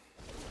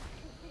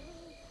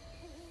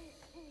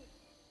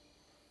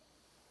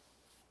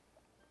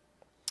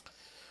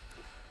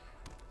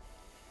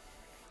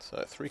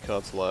 So 3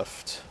 cards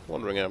left.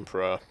 Wandering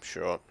Emperor,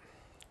 sure.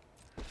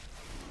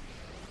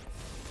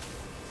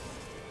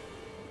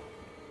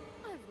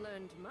 I've learned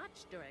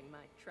much during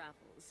my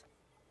travels.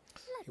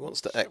 He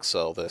wants to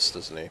exile this,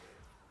 doesn't he?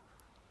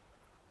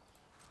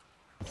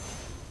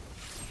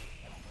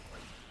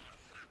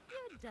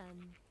 You're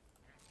done.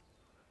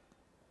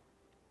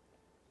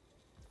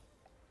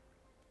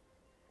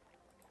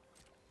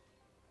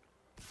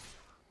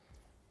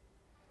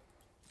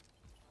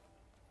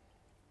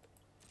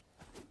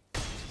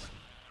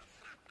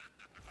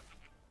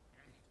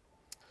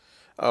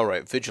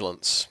 Alright,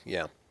 vigilance.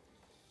 Yeah.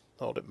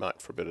 Hold it back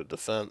for a bit of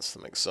defense.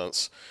 That makes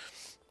sense.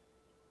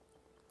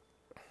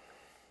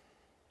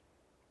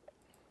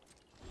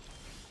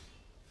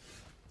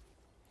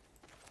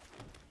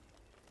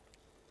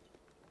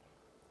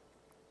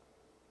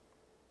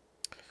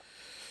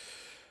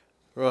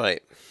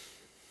 Right.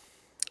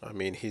 I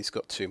mean, he's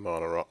got 2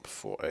 mana up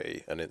for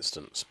an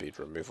instant speed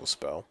removal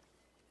spell.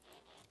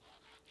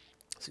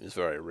 Seems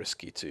very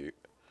risky to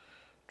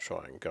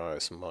try and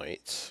Gaea's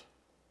Might.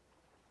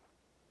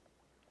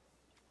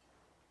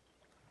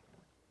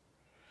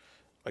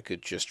 I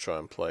could just try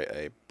and play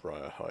a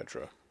Briar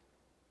Hydra.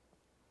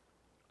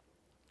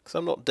 Because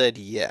I'm not dead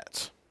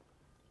yet.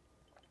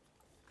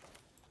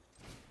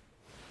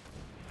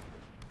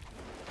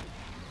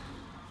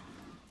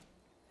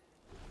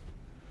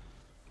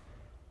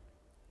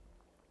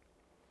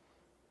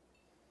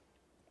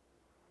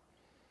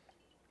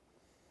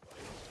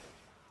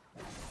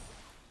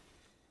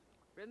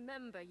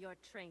 Remember your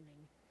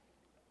training.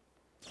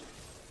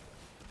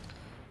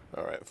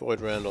 Alright, Void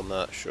Rend on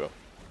that, sure.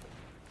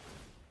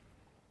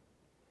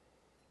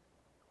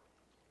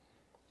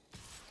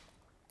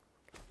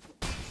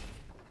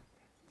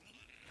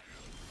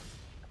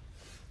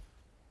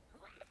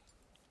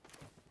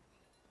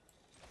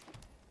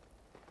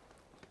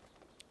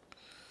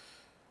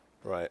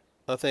 Right,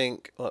 I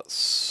think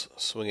let's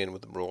swing in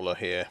with the Brawler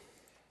here.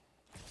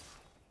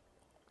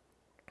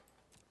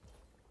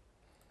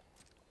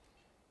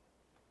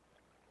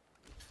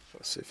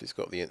 Let's see if he's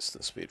got the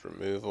instant speed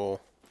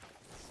removal.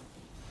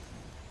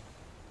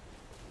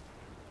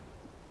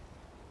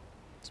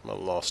 It's my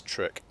last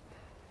trick.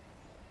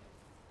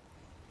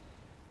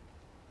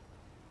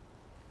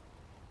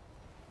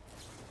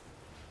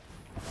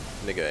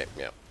 Negate,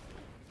 yeah.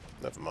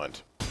 Never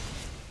mind.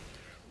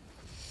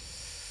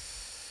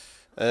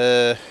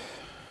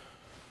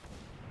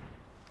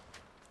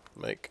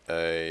 Make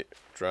a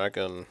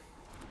dragon.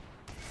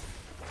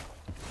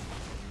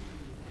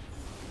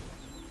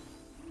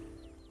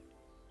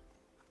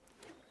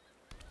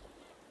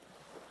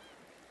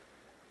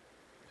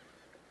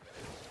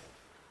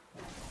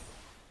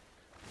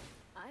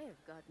 I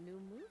have got new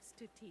moves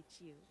to teach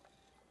you.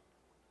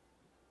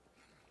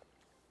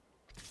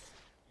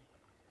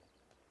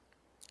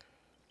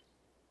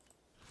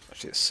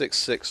 Actually, it's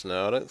 6/6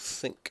 now. I don't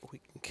think we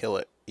can kill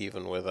it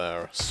even with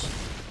our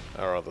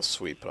other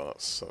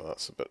sweethearts. So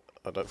that's a bit.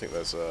 I don't think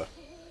there's a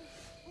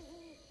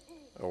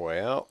way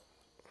out.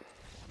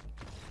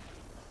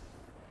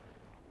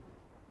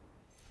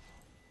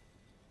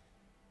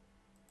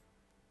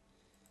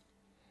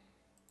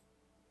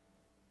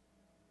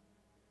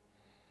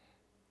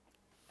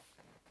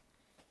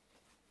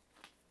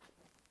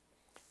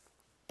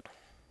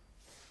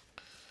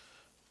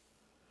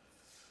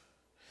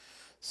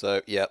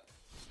 So, yeah,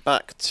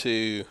 back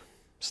to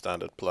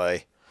standard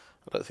play.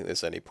 I don't think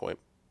there's any point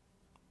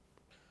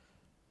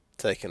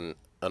taking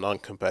an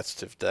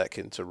uncompetitive deck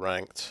into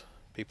ranked.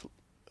 People,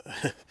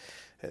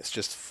 it's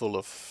just full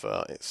of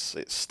it's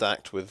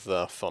stacked with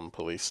fun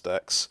police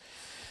decks.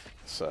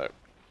 So,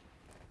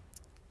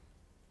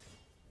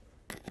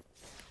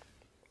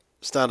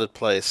 standard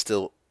play is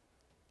still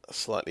a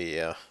slightly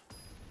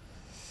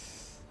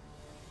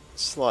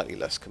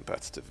less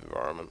competitive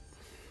environment.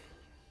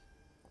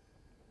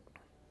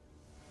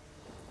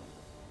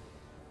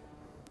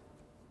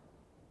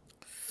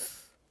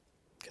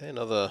 Okay,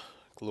 another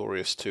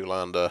glorious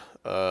 2-lander,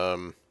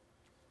 but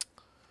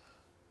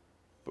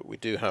we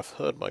do have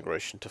herd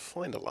migration to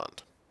find a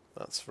land.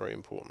 That's very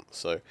important,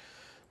 so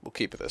we'll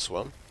keep this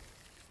one.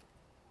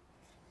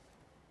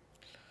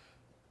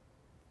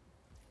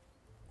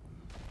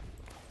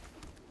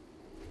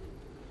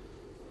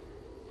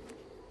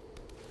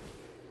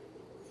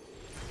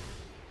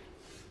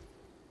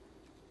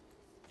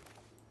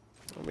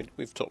 I mean,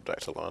 we've top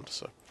decked a land,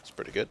 so it's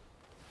pretty good.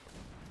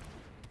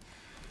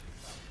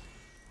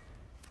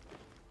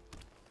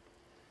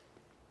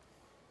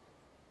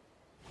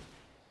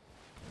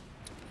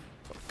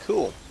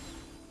 Cool.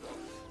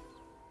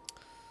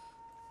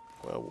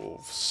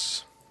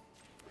 Werewolves.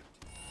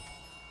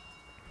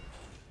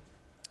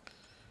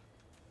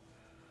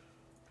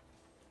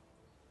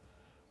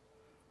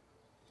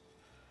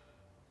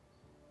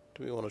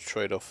 Do we want to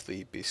trade off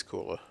the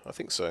Beastcaller? I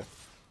think so.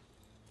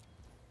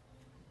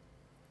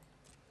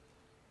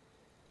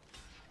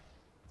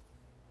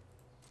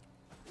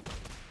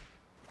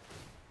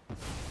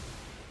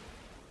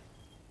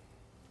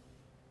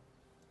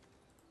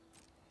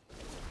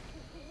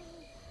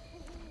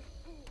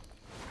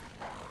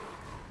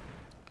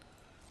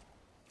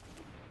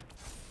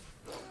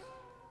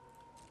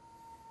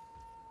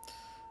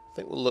 I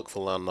think we'll look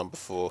for land number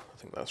 4. I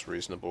think that's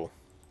reasonable.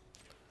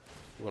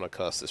 We want to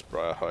cast this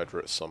Briar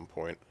Hydra at some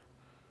point.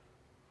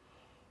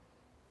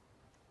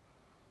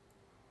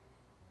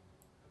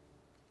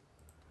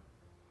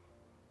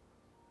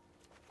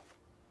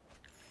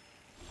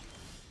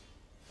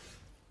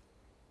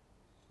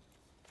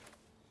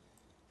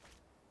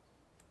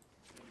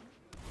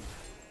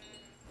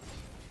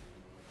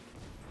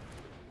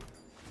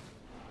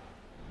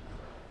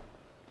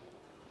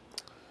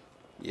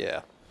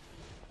 Yeah.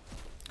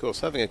 Of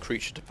course, having a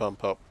creature to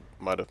pump up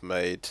might have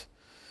made...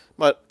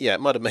 it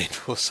might have made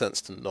more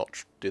sense to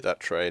not do that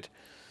trade.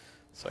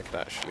 So I could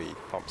actually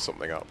pump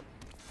something up.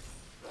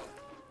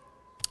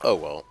 Oh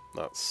well,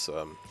 that's...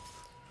 that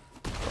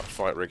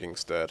fight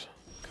rigging's dead.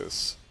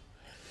 Because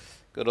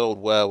good old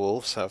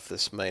werewolves have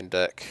this main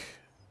deck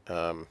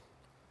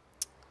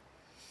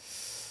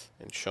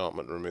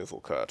enchantment removal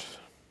card.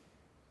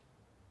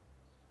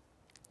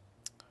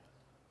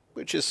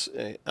 Which is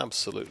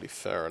absolutely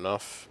fair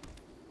enough.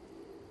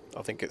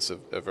 I think it's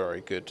a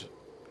very good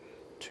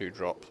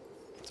 2-drop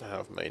to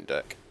have main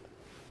deck.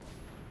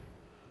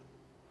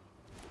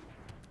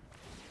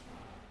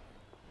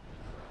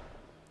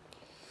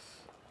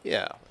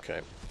 Yeah,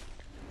 okay.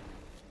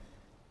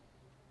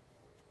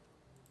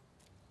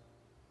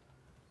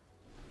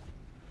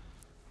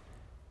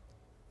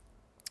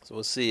 So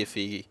we'll see if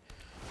he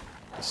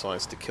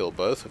decides to kill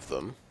both of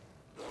them.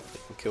 He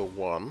can kill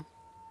one.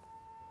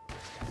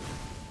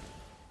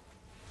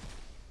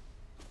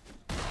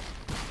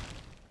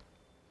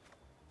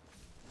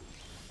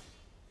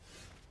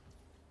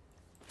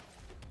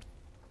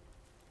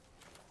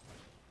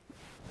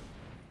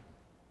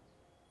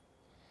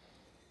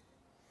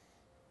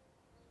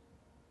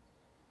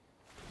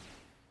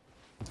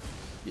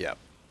 Yeah.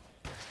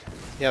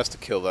 He has to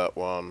kill that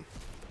one.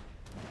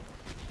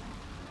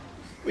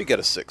 We get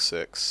a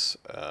 6/6.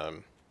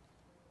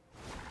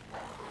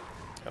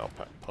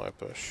 Alpac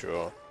Piper,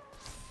 sure.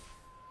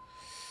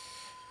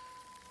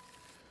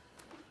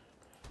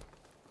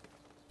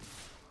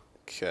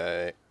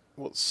 Okay.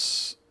 What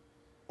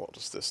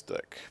does this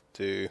deck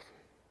do?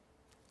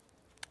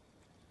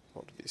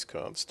 What do these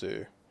cards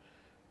do?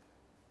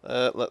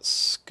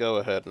 Let's go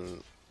ahead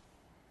and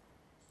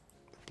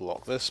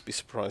block this. Be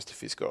surprised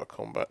if he's got a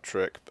combat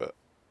trick, but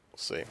we'll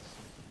see.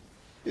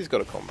 He's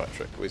got a combat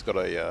trick. Well, he's got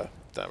a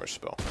damage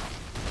spell.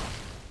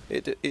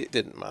 It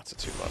didn't matter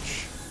too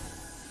much.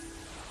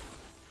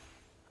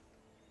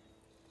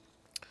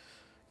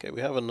 Okay,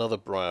 we have another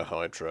Briar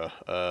Hydra.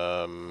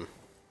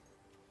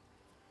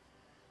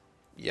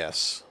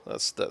 Yes,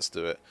 let's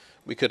do it.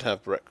 We could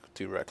have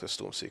do Reckless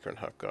Stormseeker and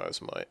have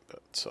Gaea's Might,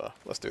 but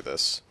let's do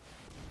this.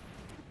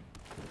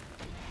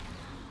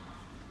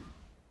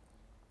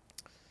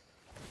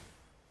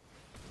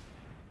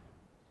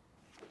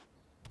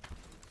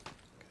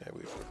 Okay,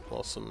 we've got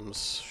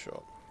Blossoms,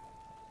 sure.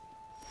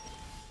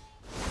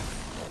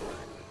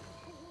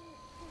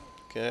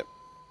 Okay.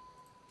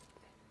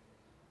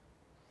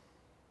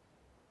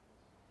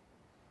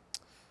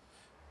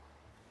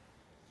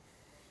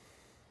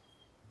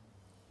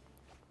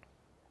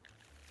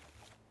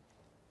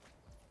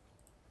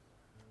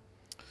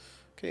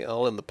 Okay,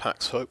 Arlinn the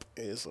Pack's Hope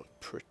is a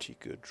pretty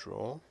good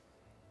draw.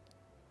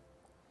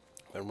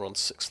 When we're on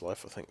 6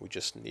 life, I think we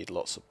just need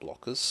lots of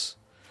blockers.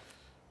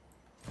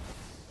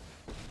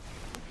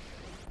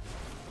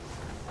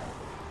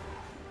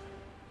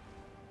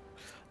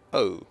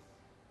 Oh.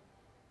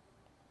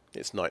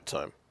 It's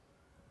nighttime.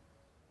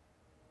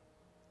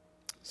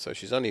 So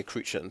she's only a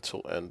creature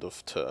until end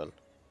of turn.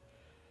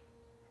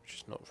 Which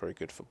is not very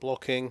good for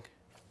blocking.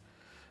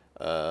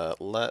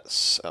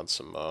 Let's add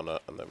some mana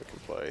and then we can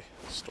play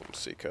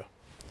Stormseeker.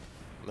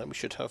 And then we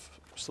should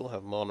still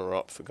have mana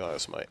up for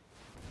Gaea's Might.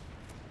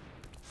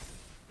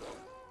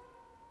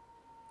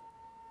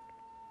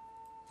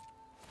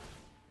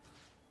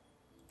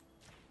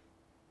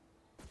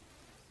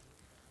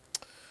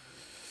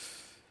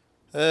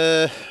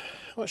 How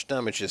much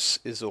damage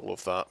is all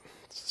of that?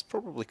 It's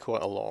probably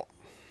quite a lot.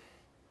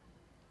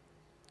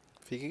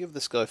 If you could give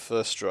this guy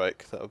first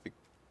strike, that would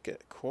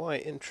get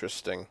quite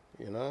interesting,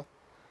 you know?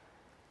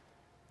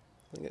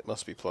 I think it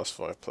must be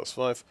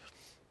 +5/+5.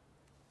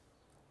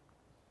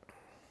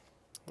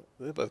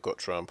 They've both got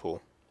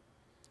trample.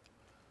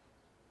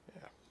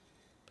 Yeah.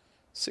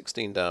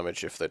 16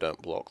 damage if they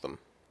don't block them.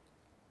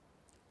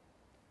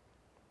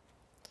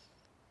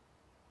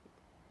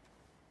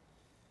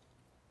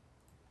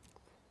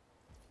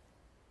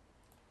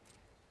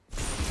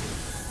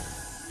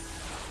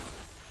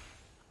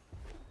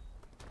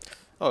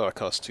 Oh, I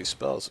cast 2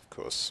 spells, of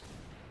course.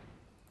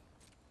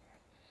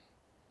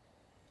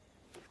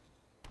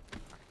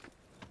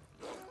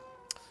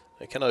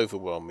 It can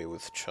overwhelm me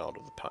with Child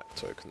of the Pack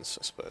tokens,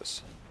 I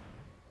suppose.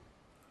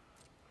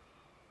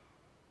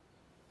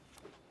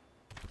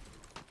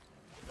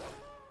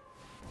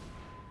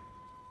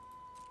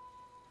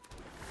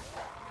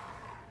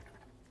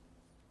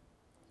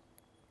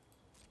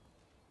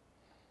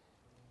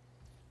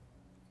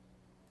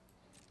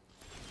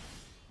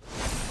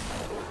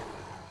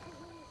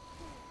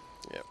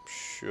 Yep,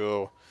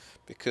 sure.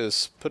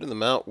 Because putting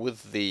them out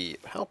with the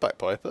Halpac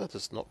Piper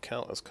does not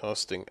count as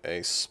casting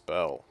a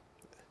spell.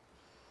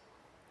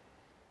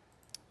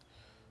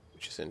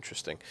 which is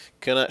interesting.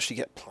 Can actually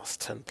get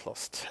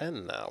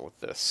 +10/+10 now with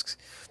this.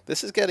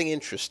 This is getting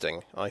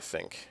interesting, I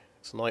think.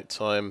 It's night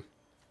time.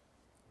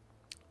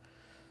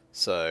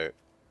 So,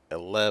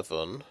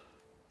 11,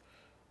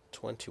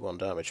 21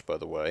 damage, by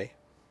the way.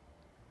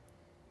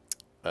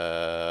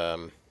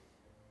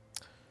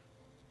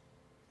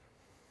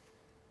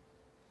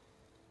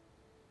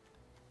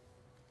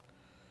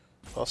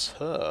 Plus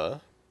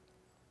her,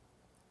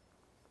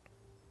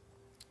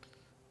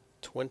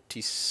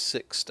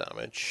 26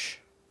 damage.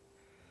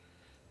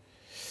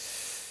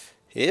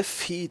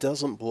 If he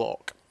doesn't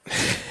block,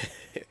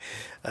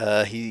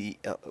 we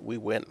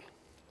win.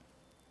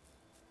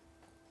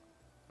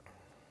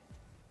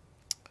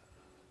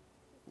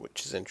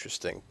 Which is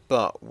interesting,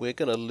 but we're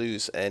going to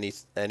lose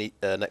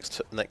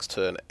next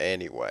turn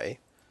anyway.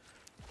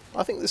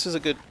 I think this is a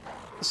good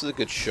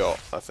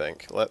shot. I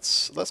think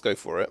let's go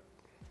for it.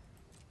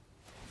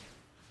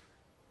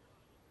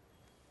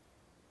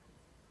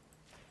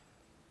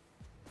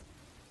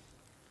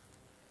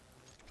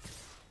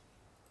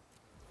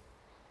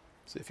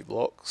 See if he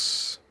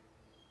blocks.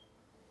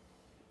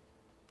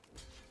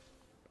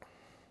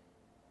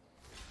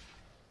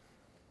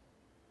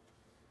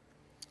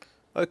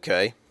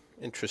 Okay.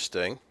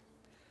 Interesting.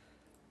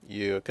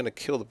 You're going to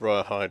kill the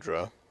Briar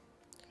Hydra.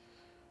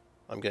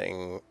 I'm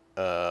getting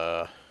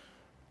so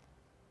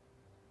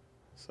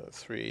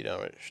 3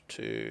 damage,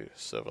 2,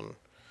 7.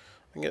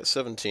 I can get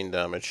 17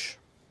 damage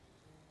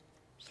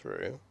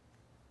through.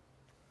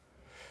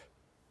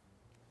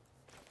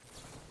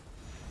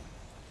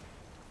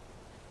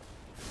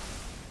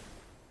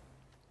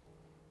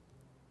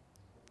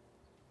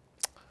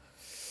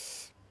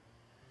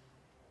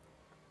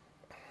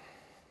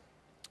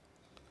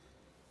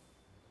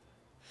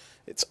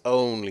 It's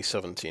only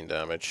 17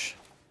 damage,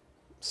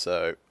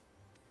 so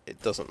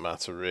it doesn't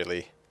matter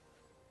really.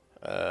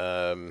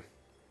 But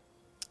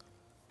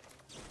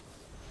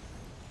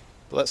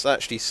let's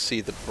actually see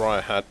the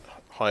Briar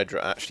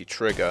Hydra actually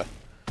trigger.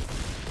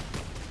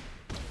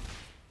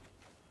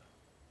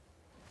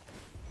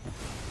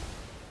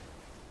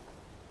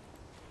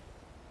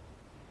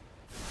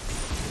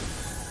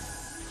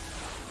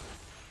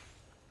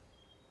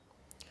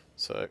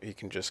 So he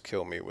can just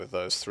kill me with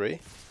those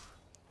 3.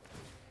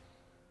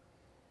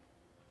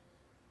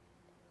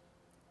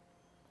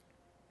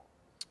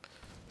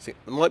 I think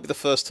it might be the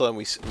first time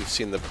we've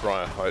seen the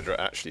Briar Hydra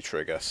actually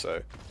trigger,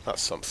 so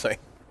that's something.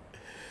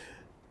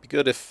 Be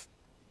good if,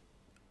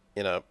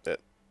 you know, it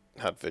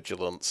had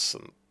vigilance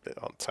and it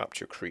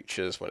untapped your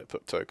creatures when it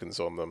put tokens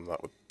on them.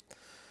 That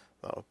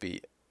would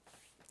be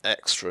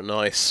extra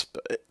nice,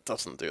 but it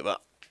doesn't do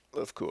that,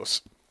 of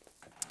course.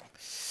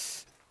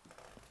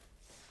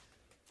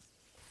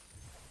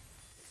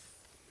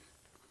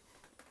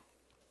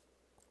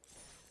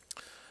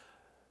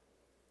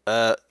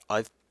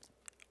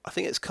 I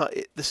think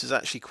this is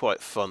actually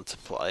quite fun to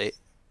play,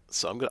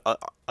 so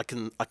I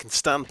can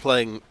stand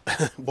playing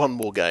one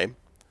more game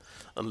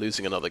and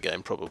losing another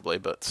game probably,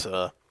 but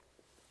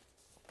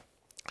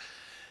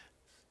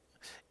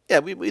yeah,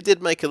 we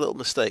did make a little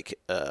mistake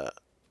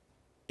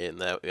in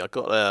there. I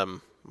got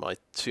my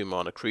 2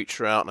 mana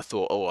creature out, and I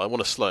thought, oh, I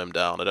want to slow him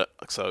down.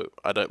 So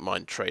I don't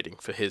mind trading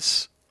for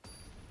his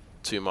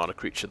 2 mana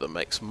creature that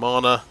makes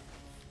mana,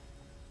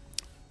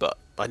 but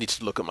I need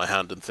to look at my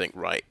hand and think,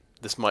 right,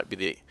 this might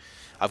be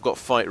I've got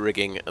fight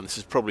rigging, and this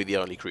is probably the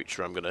only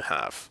creature I'm going to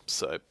have.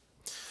 So,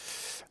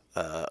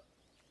 yeah,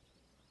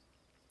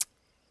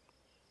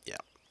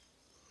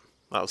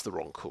 that was the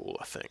wrong call,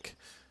 I think.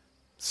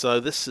 So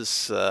this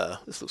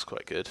looks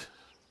quite good.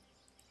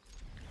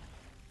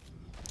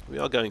 We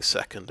are going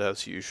second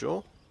as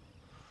usual.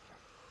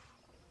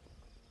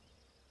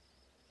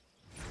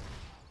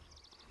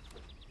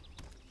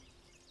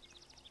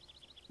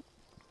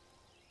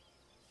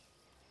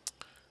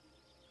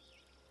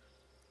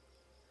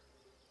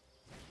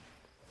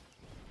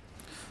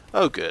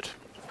 Oh, good.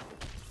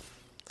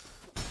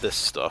 This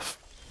stuff.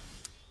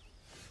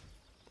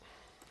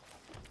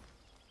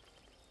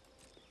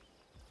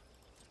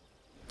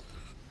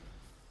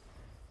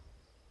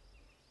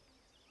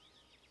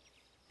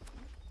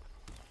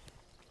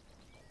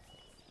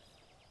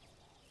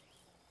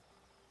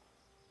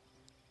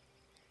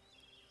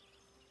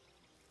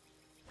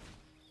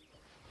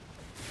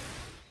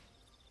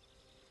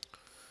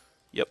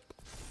 Yep.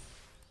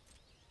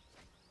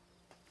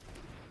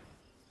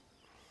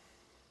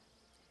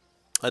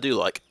 I do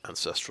like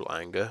Ancestral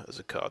Anger as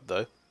a card,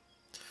 though.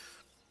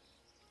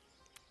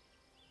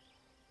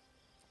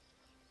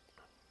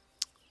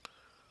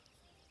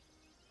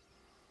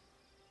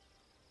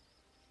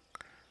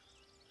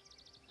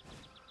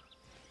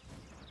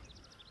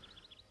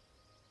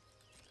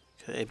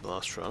 Okay,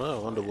 Blast Runner. I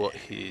wonder what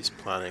he's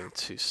planning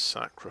to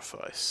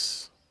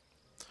sacrifice.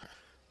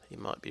 He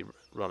might be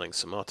running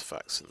some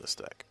artifacts in this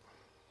deck.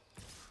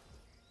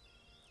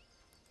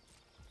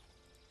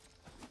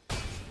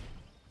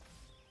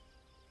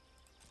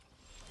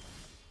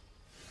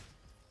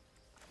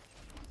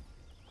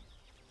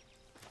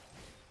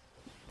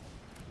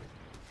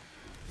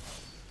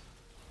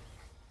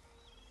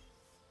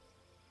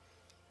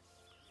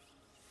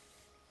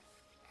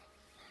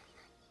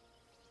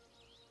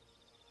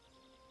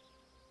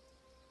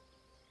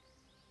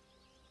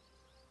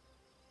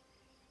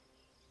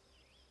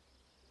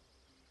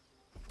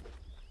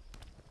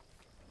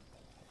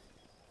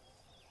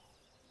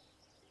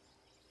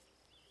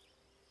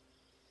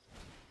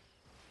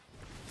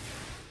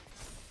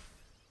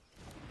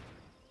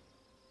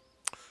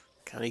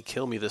 Can he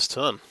kill me this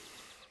turn?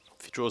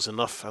 If he draws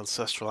enough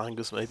Ancestral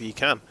Angers, maybe he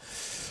can.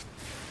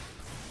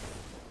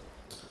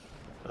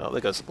 Oh, there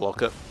goes the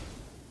blocker.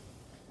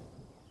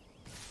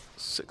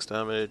 6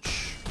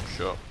 damage.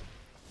 Sure.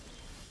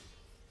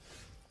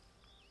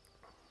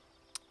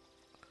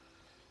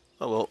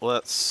 Oh well,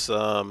 let's...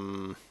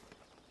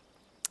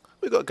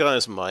 we've got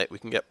Gaia's Might. We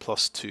can get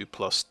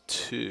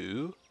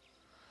 +2/+2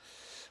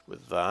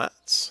 with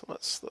that.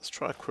 Let's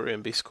try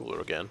Quirion Beastcaller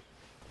again.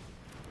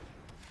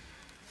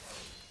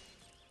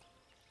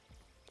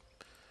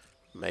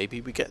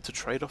 Maybe we get to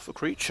trade off a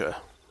creature.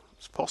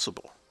 It's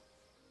possible.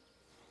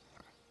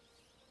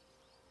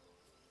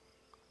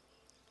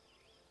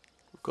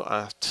 We've got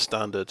our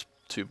standard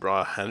 2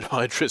 Briar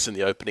Hydras in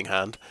the opening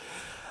hand.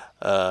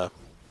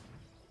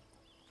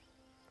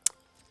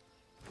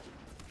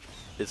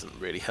 Isn't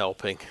really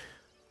helping,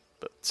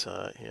 but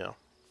yeah.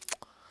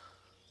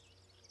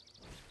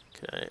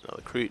 Okay,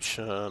 another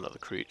creature, another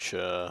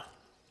creature.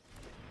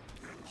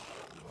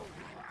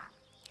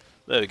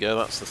 There we go,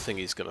 that's the thing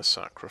he's going to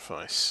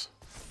sacrifice.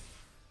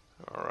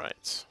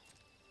 Alright.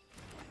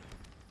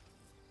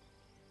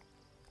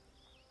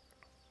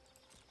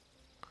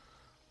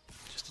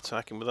 Just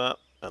attacking with that,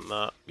 and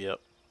that, yep.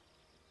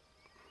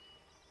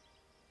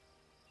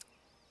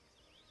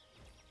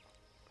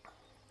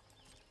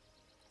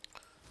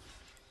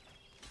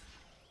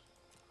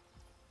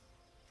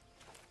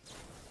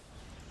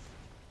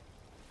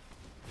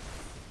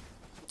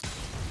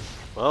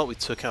 Well, we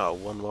took out a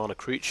 1-mana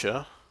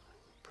creature.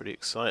 Pretty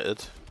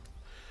excited.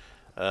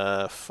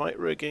 Fight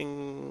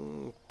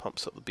rigging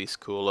pumps up the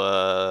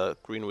Beastcaller.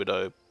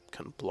 Greenwidow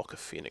can block a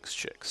Phoenix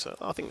chick, so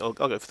I think I'll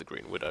go for the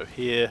Greenwidow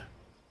here.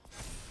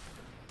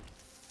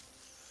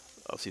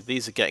 Obviously,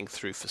 these are getting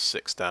through for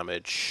 6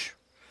 damage,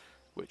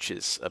 which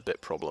is a bit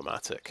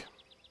problematic.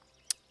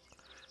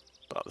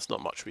 But there's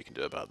not much we can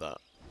do about that.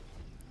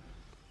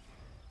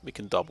 We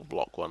can double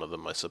block one of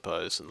them, I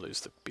suppose, and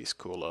lose the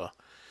Beastcaller.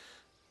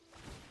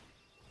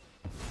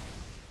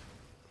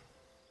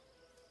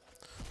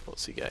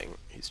 What's he getting?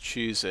 He's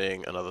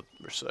choosing another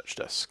research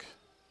desk.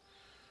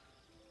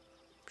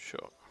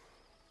 Sure.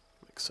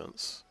 Makes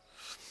sense.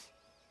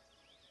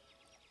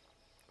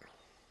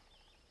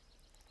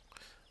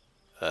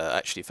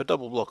 Actually, for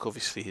double block,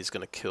 obviously he's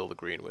going to kill the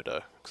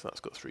Greenwidow, because that's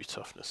got 3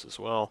 toughness as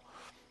well.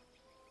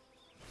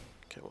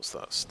 Okay, what's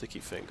that? Sticky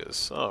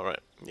fingers. Oh, right.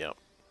 Yeah.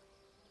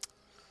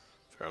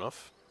 Fair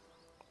enough.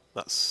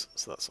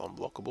 So that's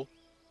unblockable.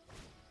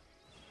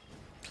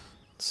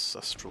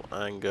 Ancestral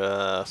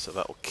Anger, so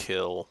that will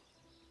kill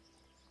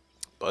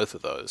both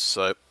of those.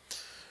 So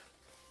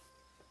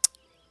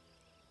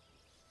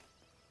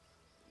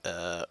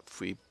if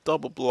we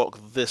double block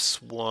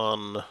this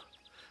one,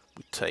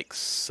 we take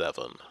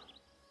 7.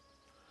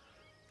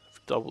 If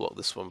we double block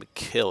this one, we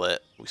kill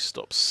it, we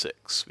stop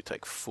 6, we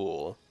take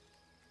 4.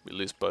 We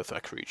lose both our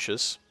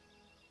creatures.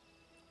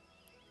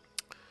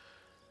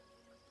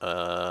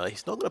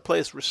 He's not going to play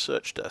his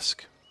research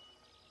desk.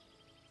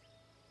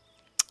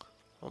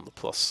 On the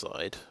plus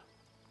side.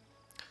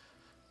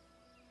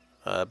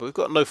 But we've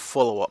got no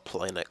follow-up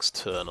play next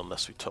turn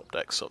unless we top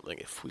deck something.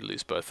 If we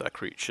lose both our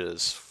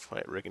creatures,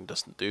 fight rigging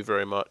doesn't do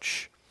very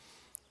much.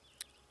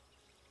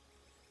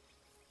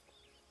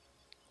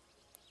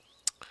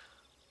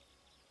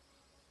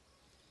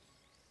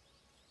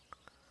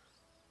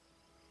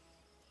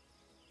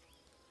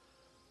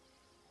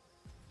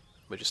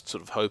 We're just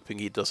sort of hoping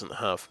he doesn't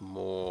have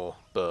more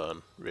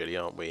burn, really,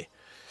 aren't we?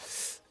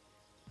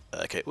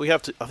 Okay, we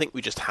have to. I think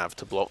we just have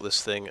to block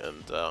this thing,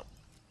 and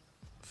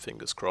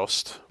fingers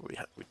crossed, we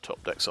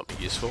top deck something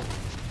useful.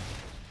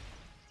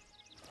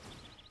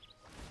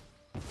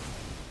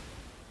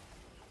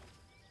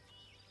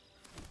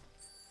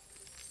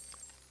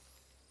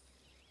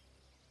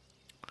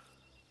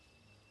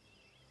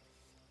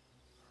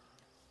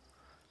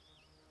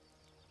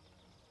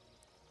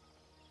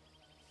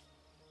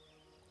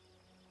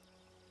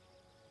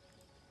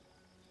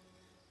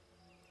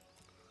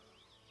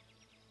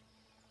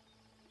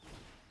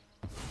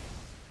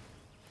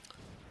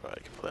 Right,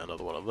 you can play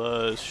another one of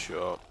those,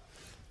 sure.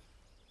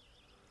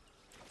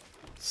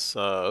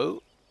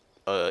 So,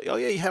 oh yeah,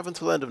 you have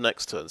until end of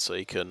next turn, so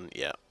you can,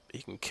 yeah,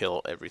 you can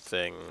kill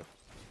everything.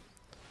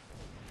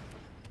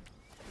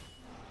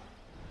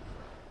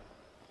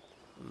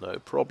 No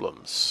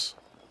problems.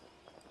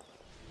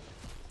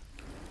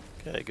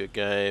 Okay, good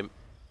game.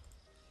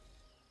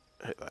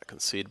 Hit that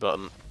concede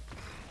button.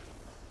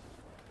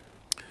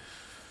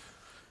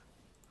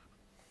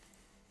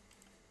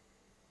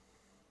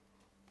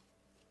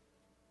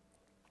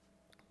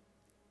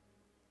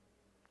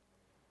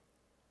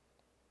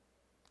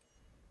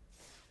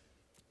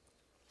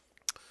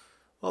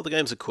 Well, the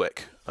games are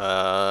quick.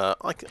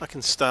 I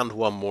can stand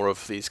one more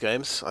of these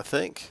games, I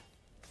think.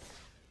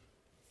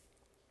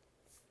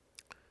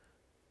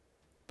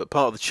 But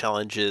part of the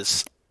challenge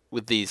is,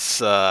 with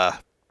these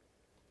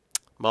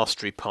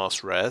Mastery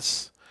Pass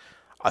rares,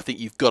 I think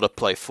you've got to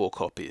play 4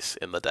 copies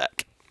in the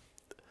deck.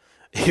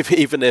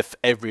 Even if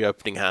every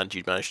opening hand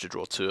you'd manage to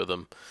draw 2 of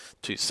them,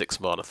 2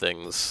 6-mana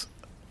things.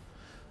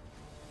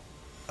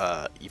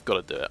 you've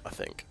got to do it, I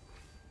think.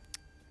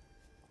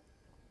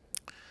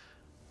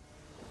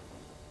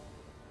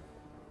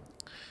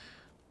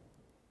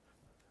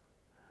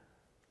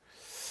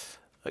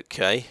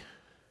 Okay.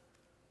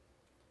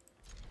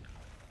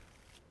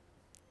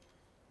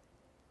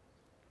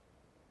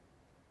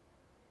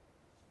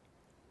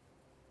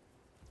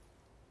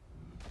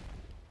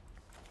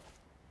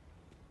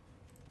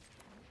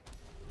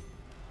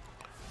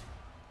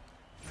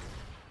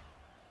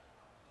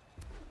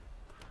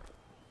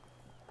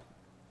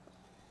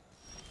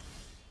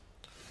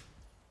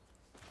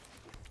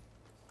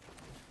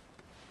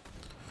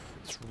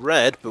 It's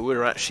red, but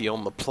we're actually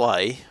on the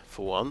play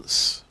for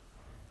once.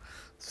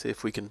 See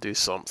if we can do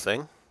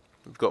something.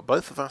 We've got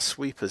both of our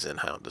sweepers in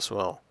hand as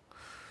well.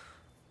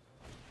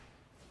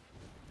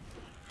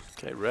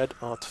 Okay, red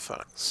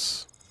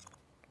artifacts.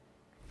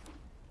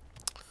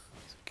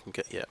 So we can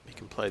get, yeah, we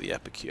can play the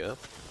Epicure.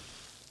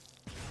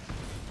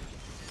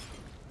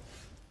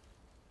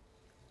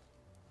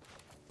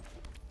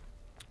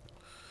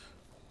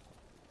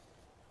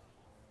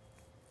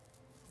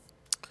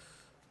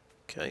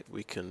 Okay,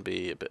 we can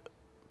be a bit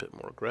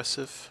more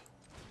aggressive.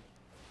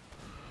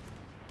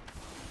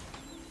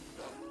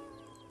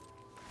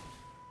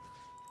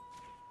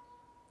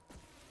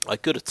 I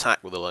could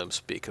attack with a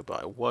Loamspeaker,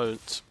 but I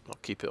won't. I'll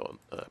keep it on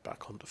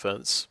back on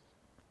defense.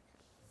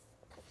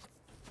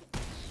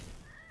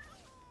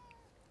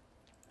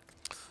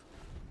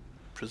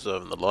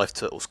 Preserving the life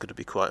turtle is going to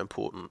be quite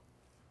important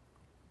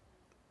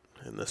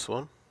in this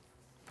one.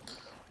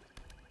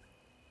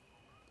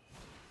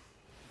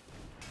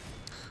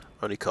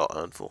 Only cart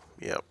handful,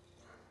 yep.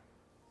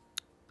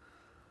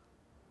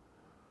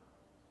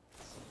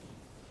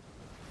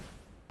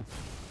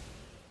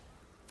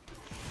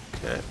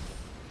 Okay.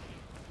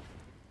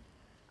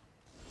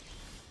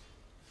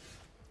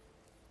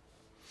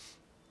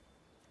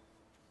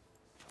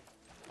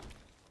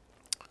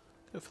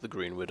 Go for the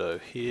Greenwidow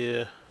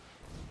here.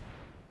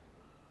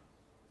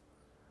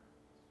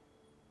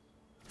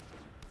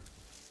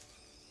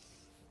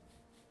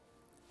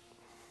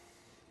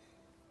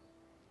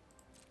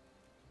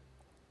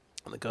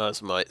 And the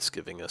Gaia's Might's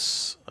giving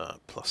us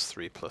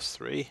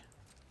 +3/+3.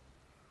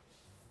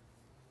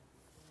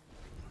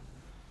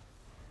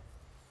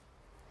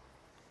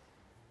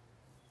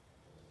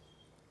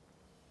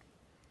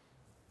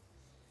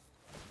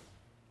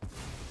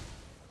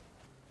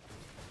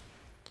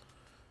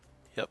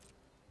 Yep.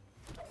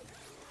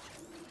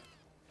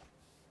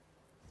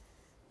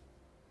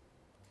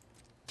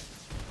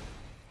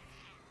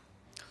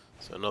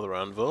 So another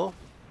anvil.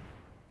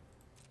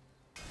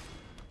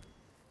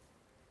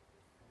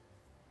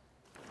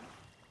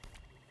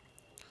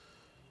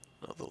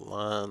 Another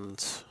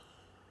land.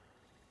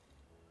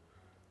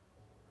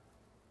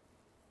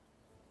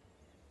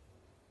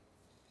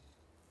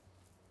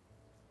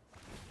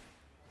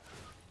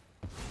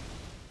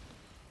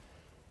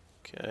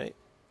 Okay.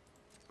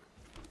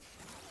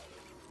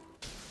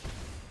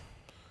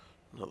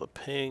 Another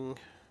ping.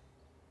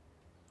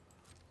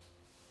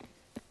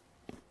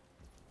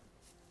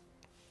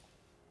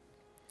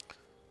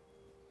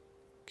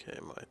 Okay,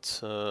 my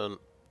turn.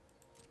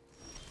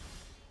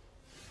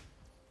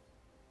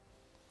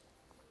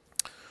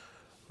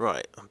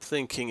 Right, I'm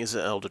thinking, is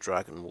it Elder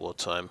Dragon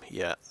wartime?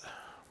 Yeah.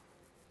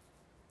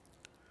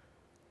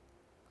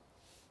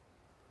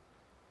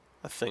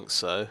 I think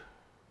so.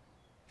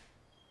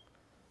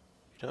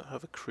 You don't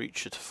have a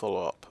creature to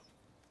follow up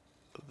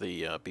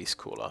the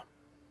Beastcaller.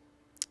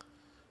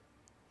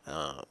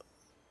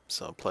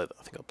 So I'll play that.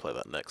 I think I'll play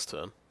that next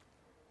turn.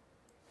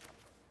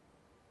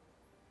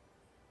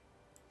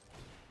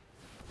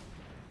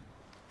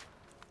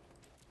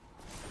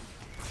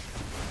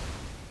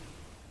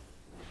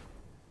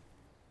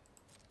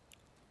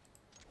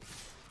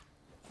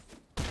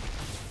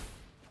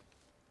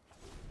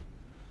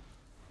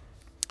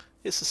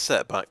 It's a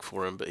setback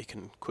for him, but he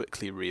can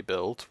quickly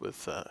rebuild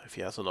with if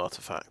he has an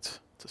artifact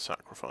to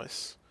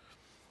sacrifice.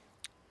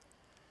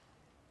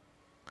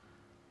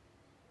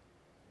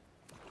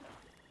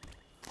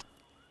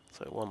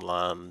 So one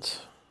land.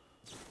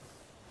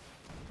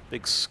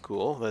 Big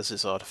score. There's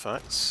his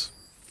artifacts.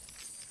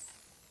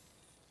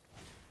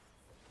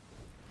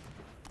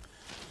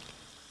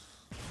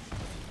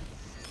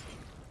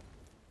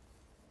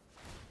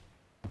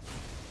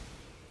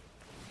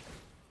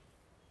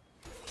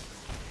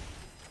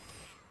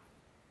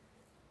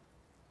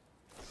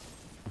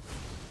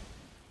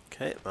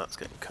 Okay, that's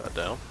getting cut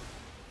down.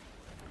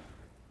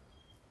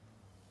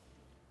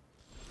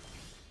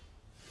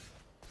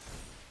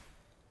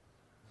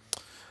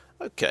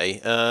 Okay,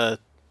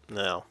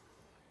 now,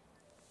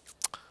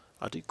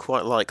 I do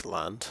quite like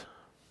land.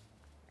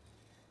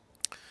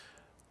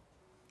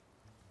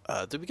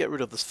 Did we get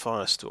rid of this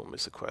Firestorm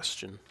is the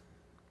question.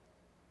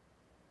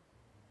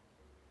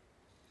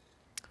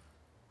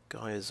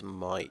 Gaia's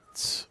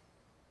Might.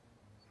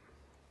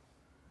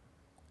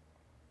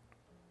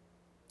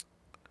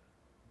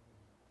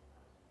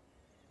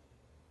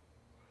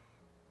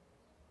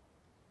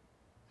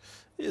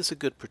 It is a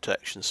good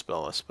protection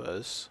spell, I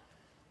suppose.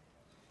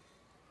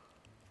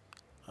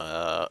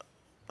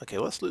 Okay,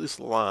 let's lose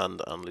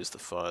land and lose the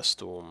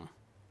Firestorm.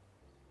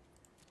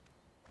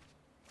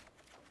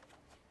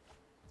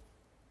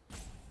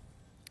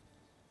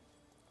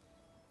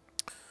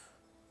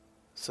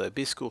 So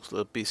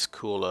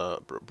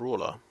Beastcaller,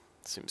 Brawler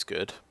seems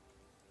good.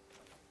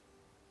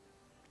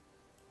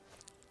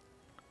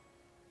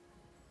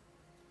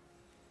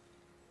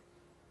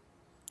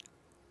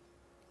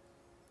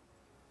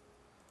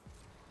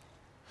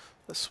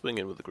 Let's swing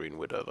in with the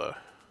Greenwidow though.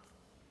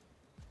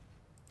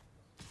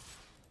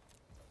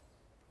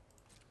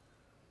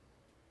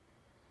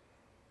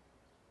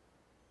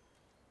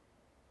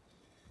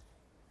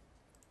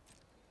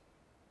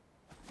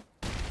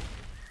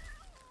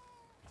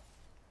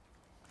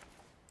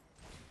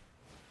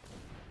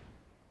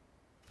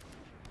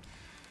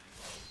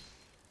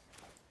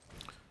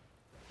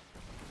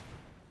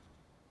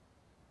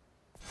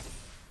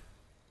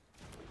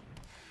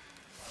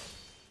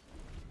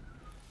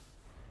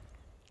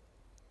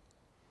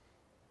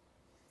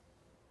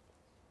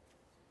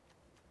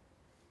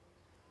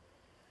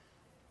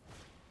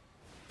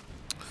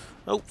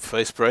 Oh,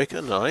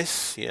 Facebreaker,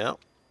 nice, yeah.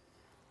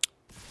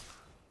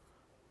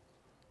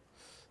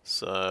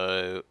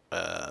 So,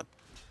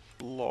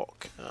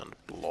 block and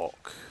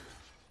block.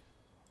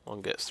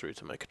 One gets through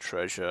to make a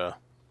treasure.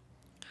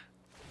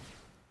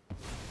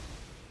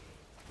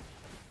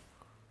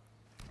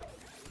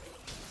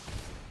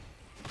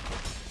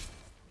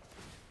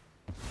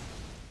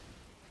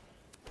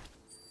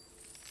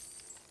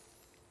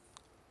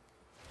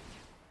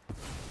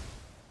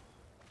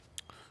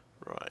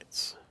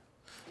 Right.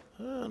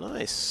 Oh,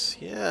 nice.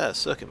 Yeah,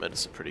 Circuit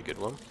Med's a pretty good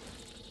one.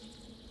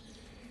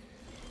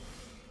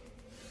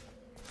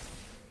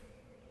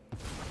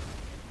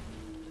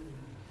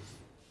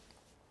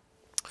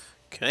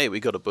 Okay,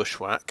 we got a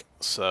Bushwhack,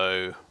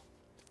 so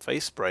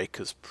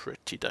Facebreaker's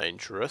pretty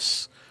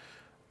dangerous.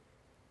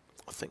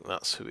 I think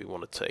that's who we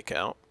want to take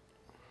out.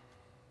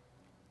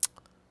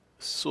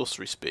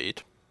 Sorcery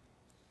speed.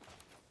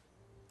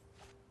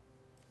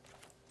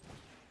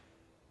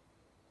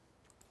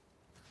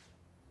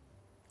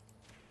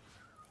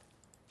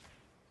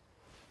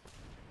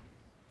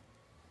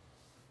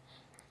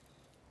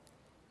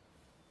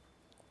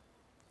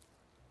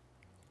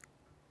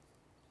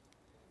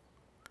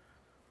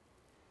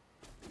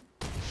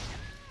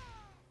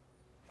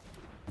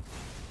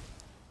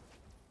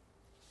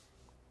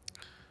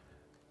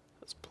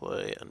 Let's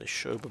play a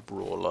Nishoba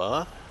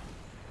Brawler.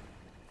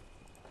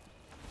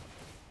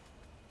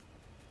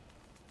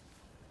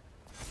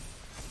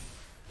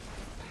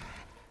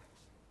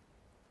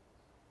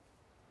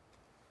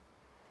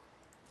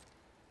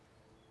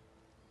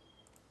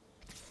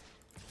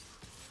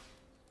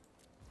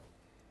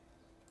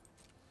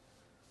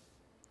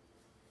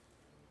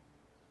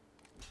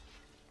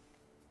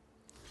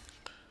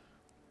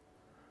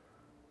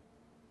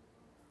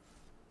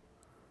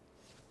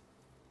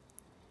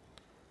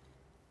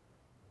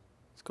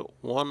 It's got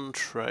one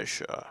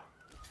treasure.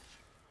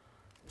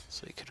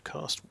 So he could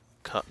cast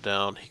Cut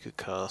Down, he could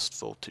cast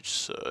Voltage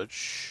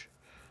Surge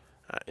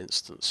at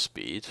instant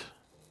speed.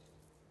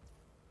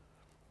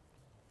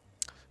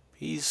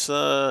 He's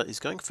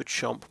going for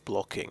chomp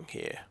blocking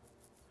here.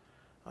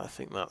 I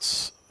think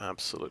that's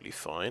absolutely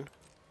fine.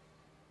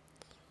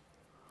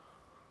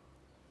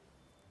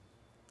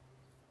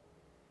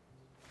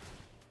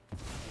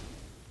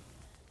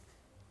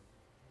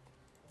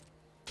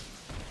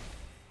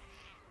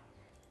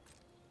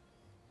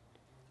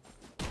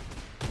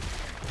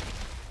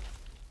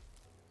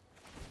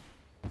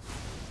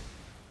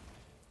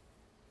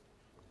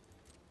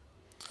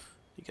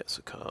 He gets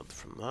a card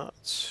from that.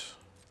 So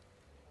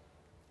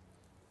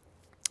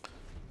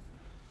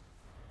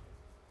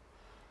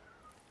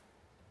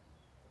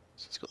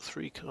he's got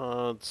 3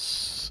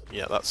 cards.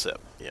 Yeah, that's it.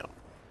 Yeah.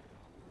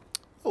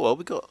 Oh well,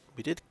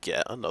 we did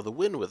get another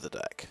win with the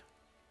deck.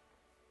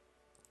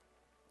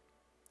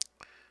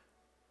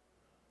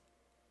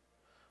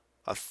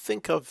 I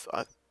think I've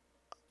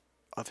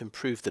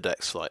improved the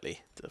deck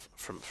slightly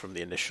from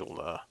the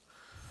initial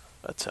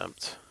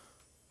attempt.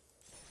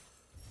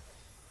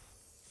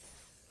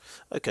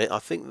 Okay, I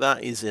think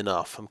that is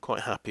enough. I'm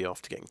quite happy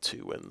after getting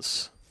 2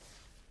 wins.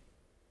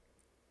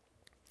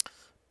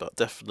 But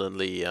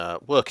definitely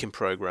work in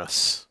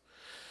progress.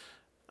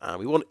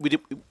 We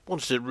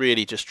wanted to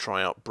really just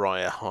try out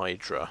Briar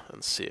Hydra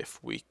and see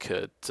if we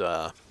could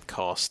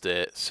cast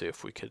it, see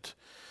if we could...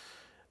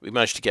 We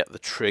managed to get the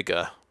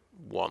trigger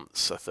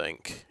once, I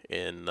think,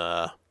 in...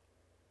 I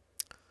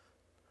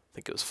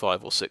think it was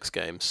 5 or 6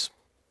 games.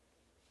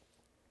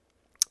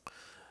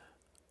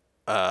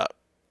 But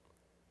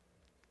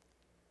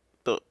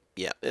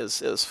yeah, it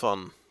was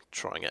fun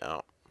trying it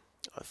out,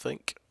 I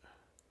think.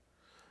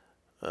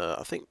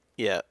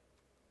 Yeah,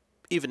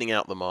 evening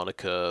out the mana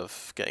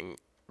curve,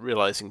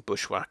 realizing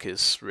Bushwhack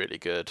is really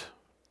good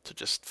to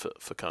just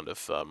for kind of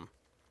for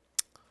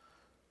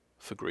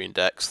green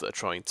decks that are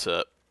trying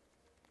to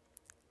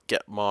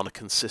get mana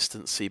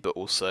consistency, but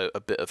also a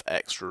bit of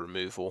extra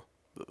removal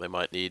that they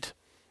might need.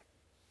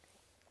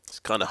 It's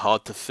kind of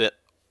hard to fit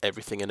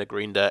everything in a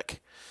green deck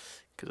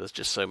because there's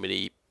just so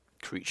many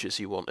creatures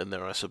you want in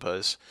there, I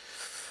suppose.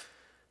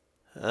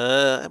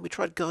 And we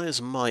tried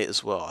Gaia's Might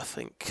as well. I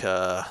think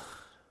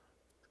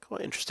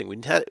quite interesting.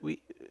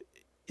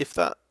 If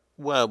that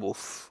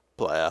werewolf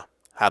player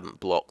hadn't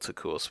blocked, of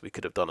course, we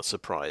could have done a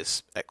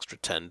surprise extra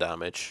 10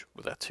 damage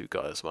with our 2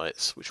 Gaia's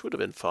Mights, which would have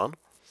been fun.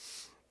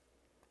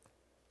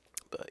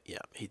 But yeah,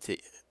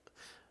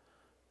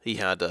 he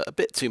had a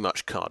bit too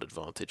much card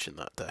advantage in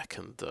that deck,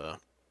 and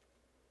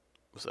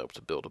was able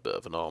to build a bit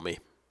of an army.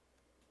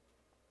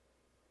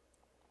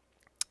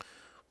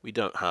 We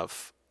don't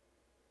have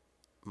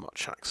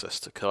much access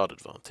to card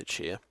advantage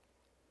here.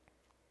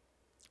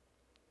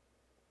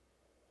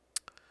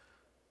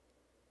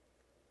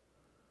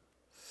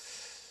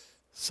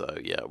 So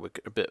yeah, we're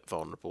a bit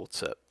vulnerable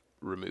to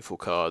removal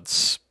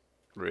cards,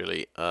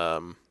 really.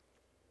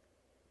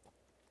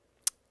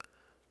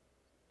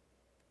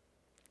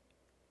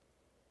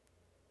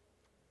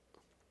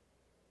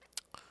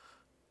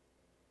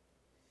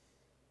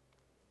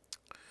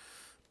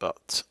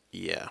 But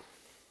yeah.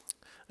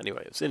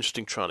 Anyway, it's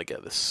interesting trying to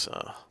get this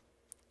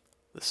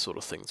this sort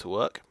of thing to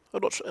work.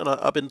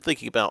 I've been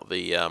thinking about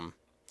the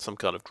some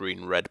kind of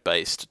green-red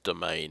based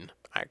domain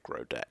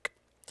aggro deck.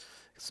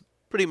 It's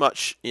pretty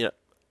much, you know,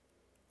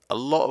 a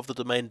lot of the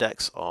domain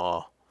decks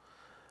are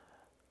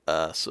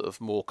sort of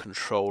more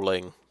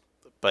controlling,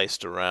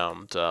 based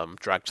around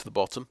drag to the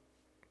bottom,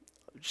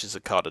 which is a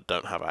card I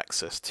don't have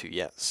access to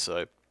yet.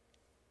 So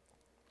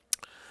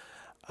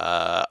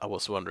I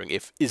was wondering,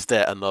 is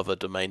there another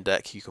domain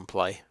deck you can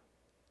play?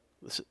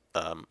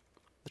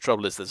 The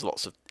trouble is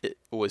it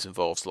always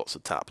involves lots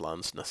of tap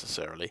lands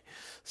necessarily,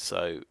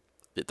 so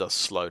it does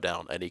slow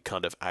down any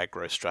kind of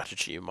aggro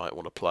strategy you might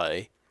want to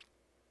play.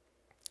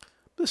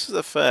 This is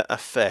a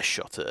fair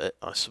shot at it,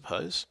 I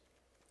suppose.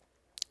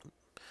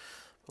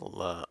 We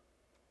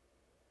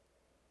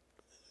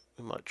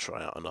might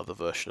try out another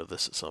version of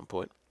this at some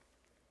point.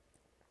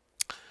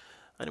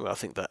 Anyway, I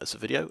think that is the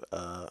video.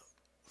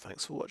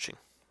 Thanks for watching.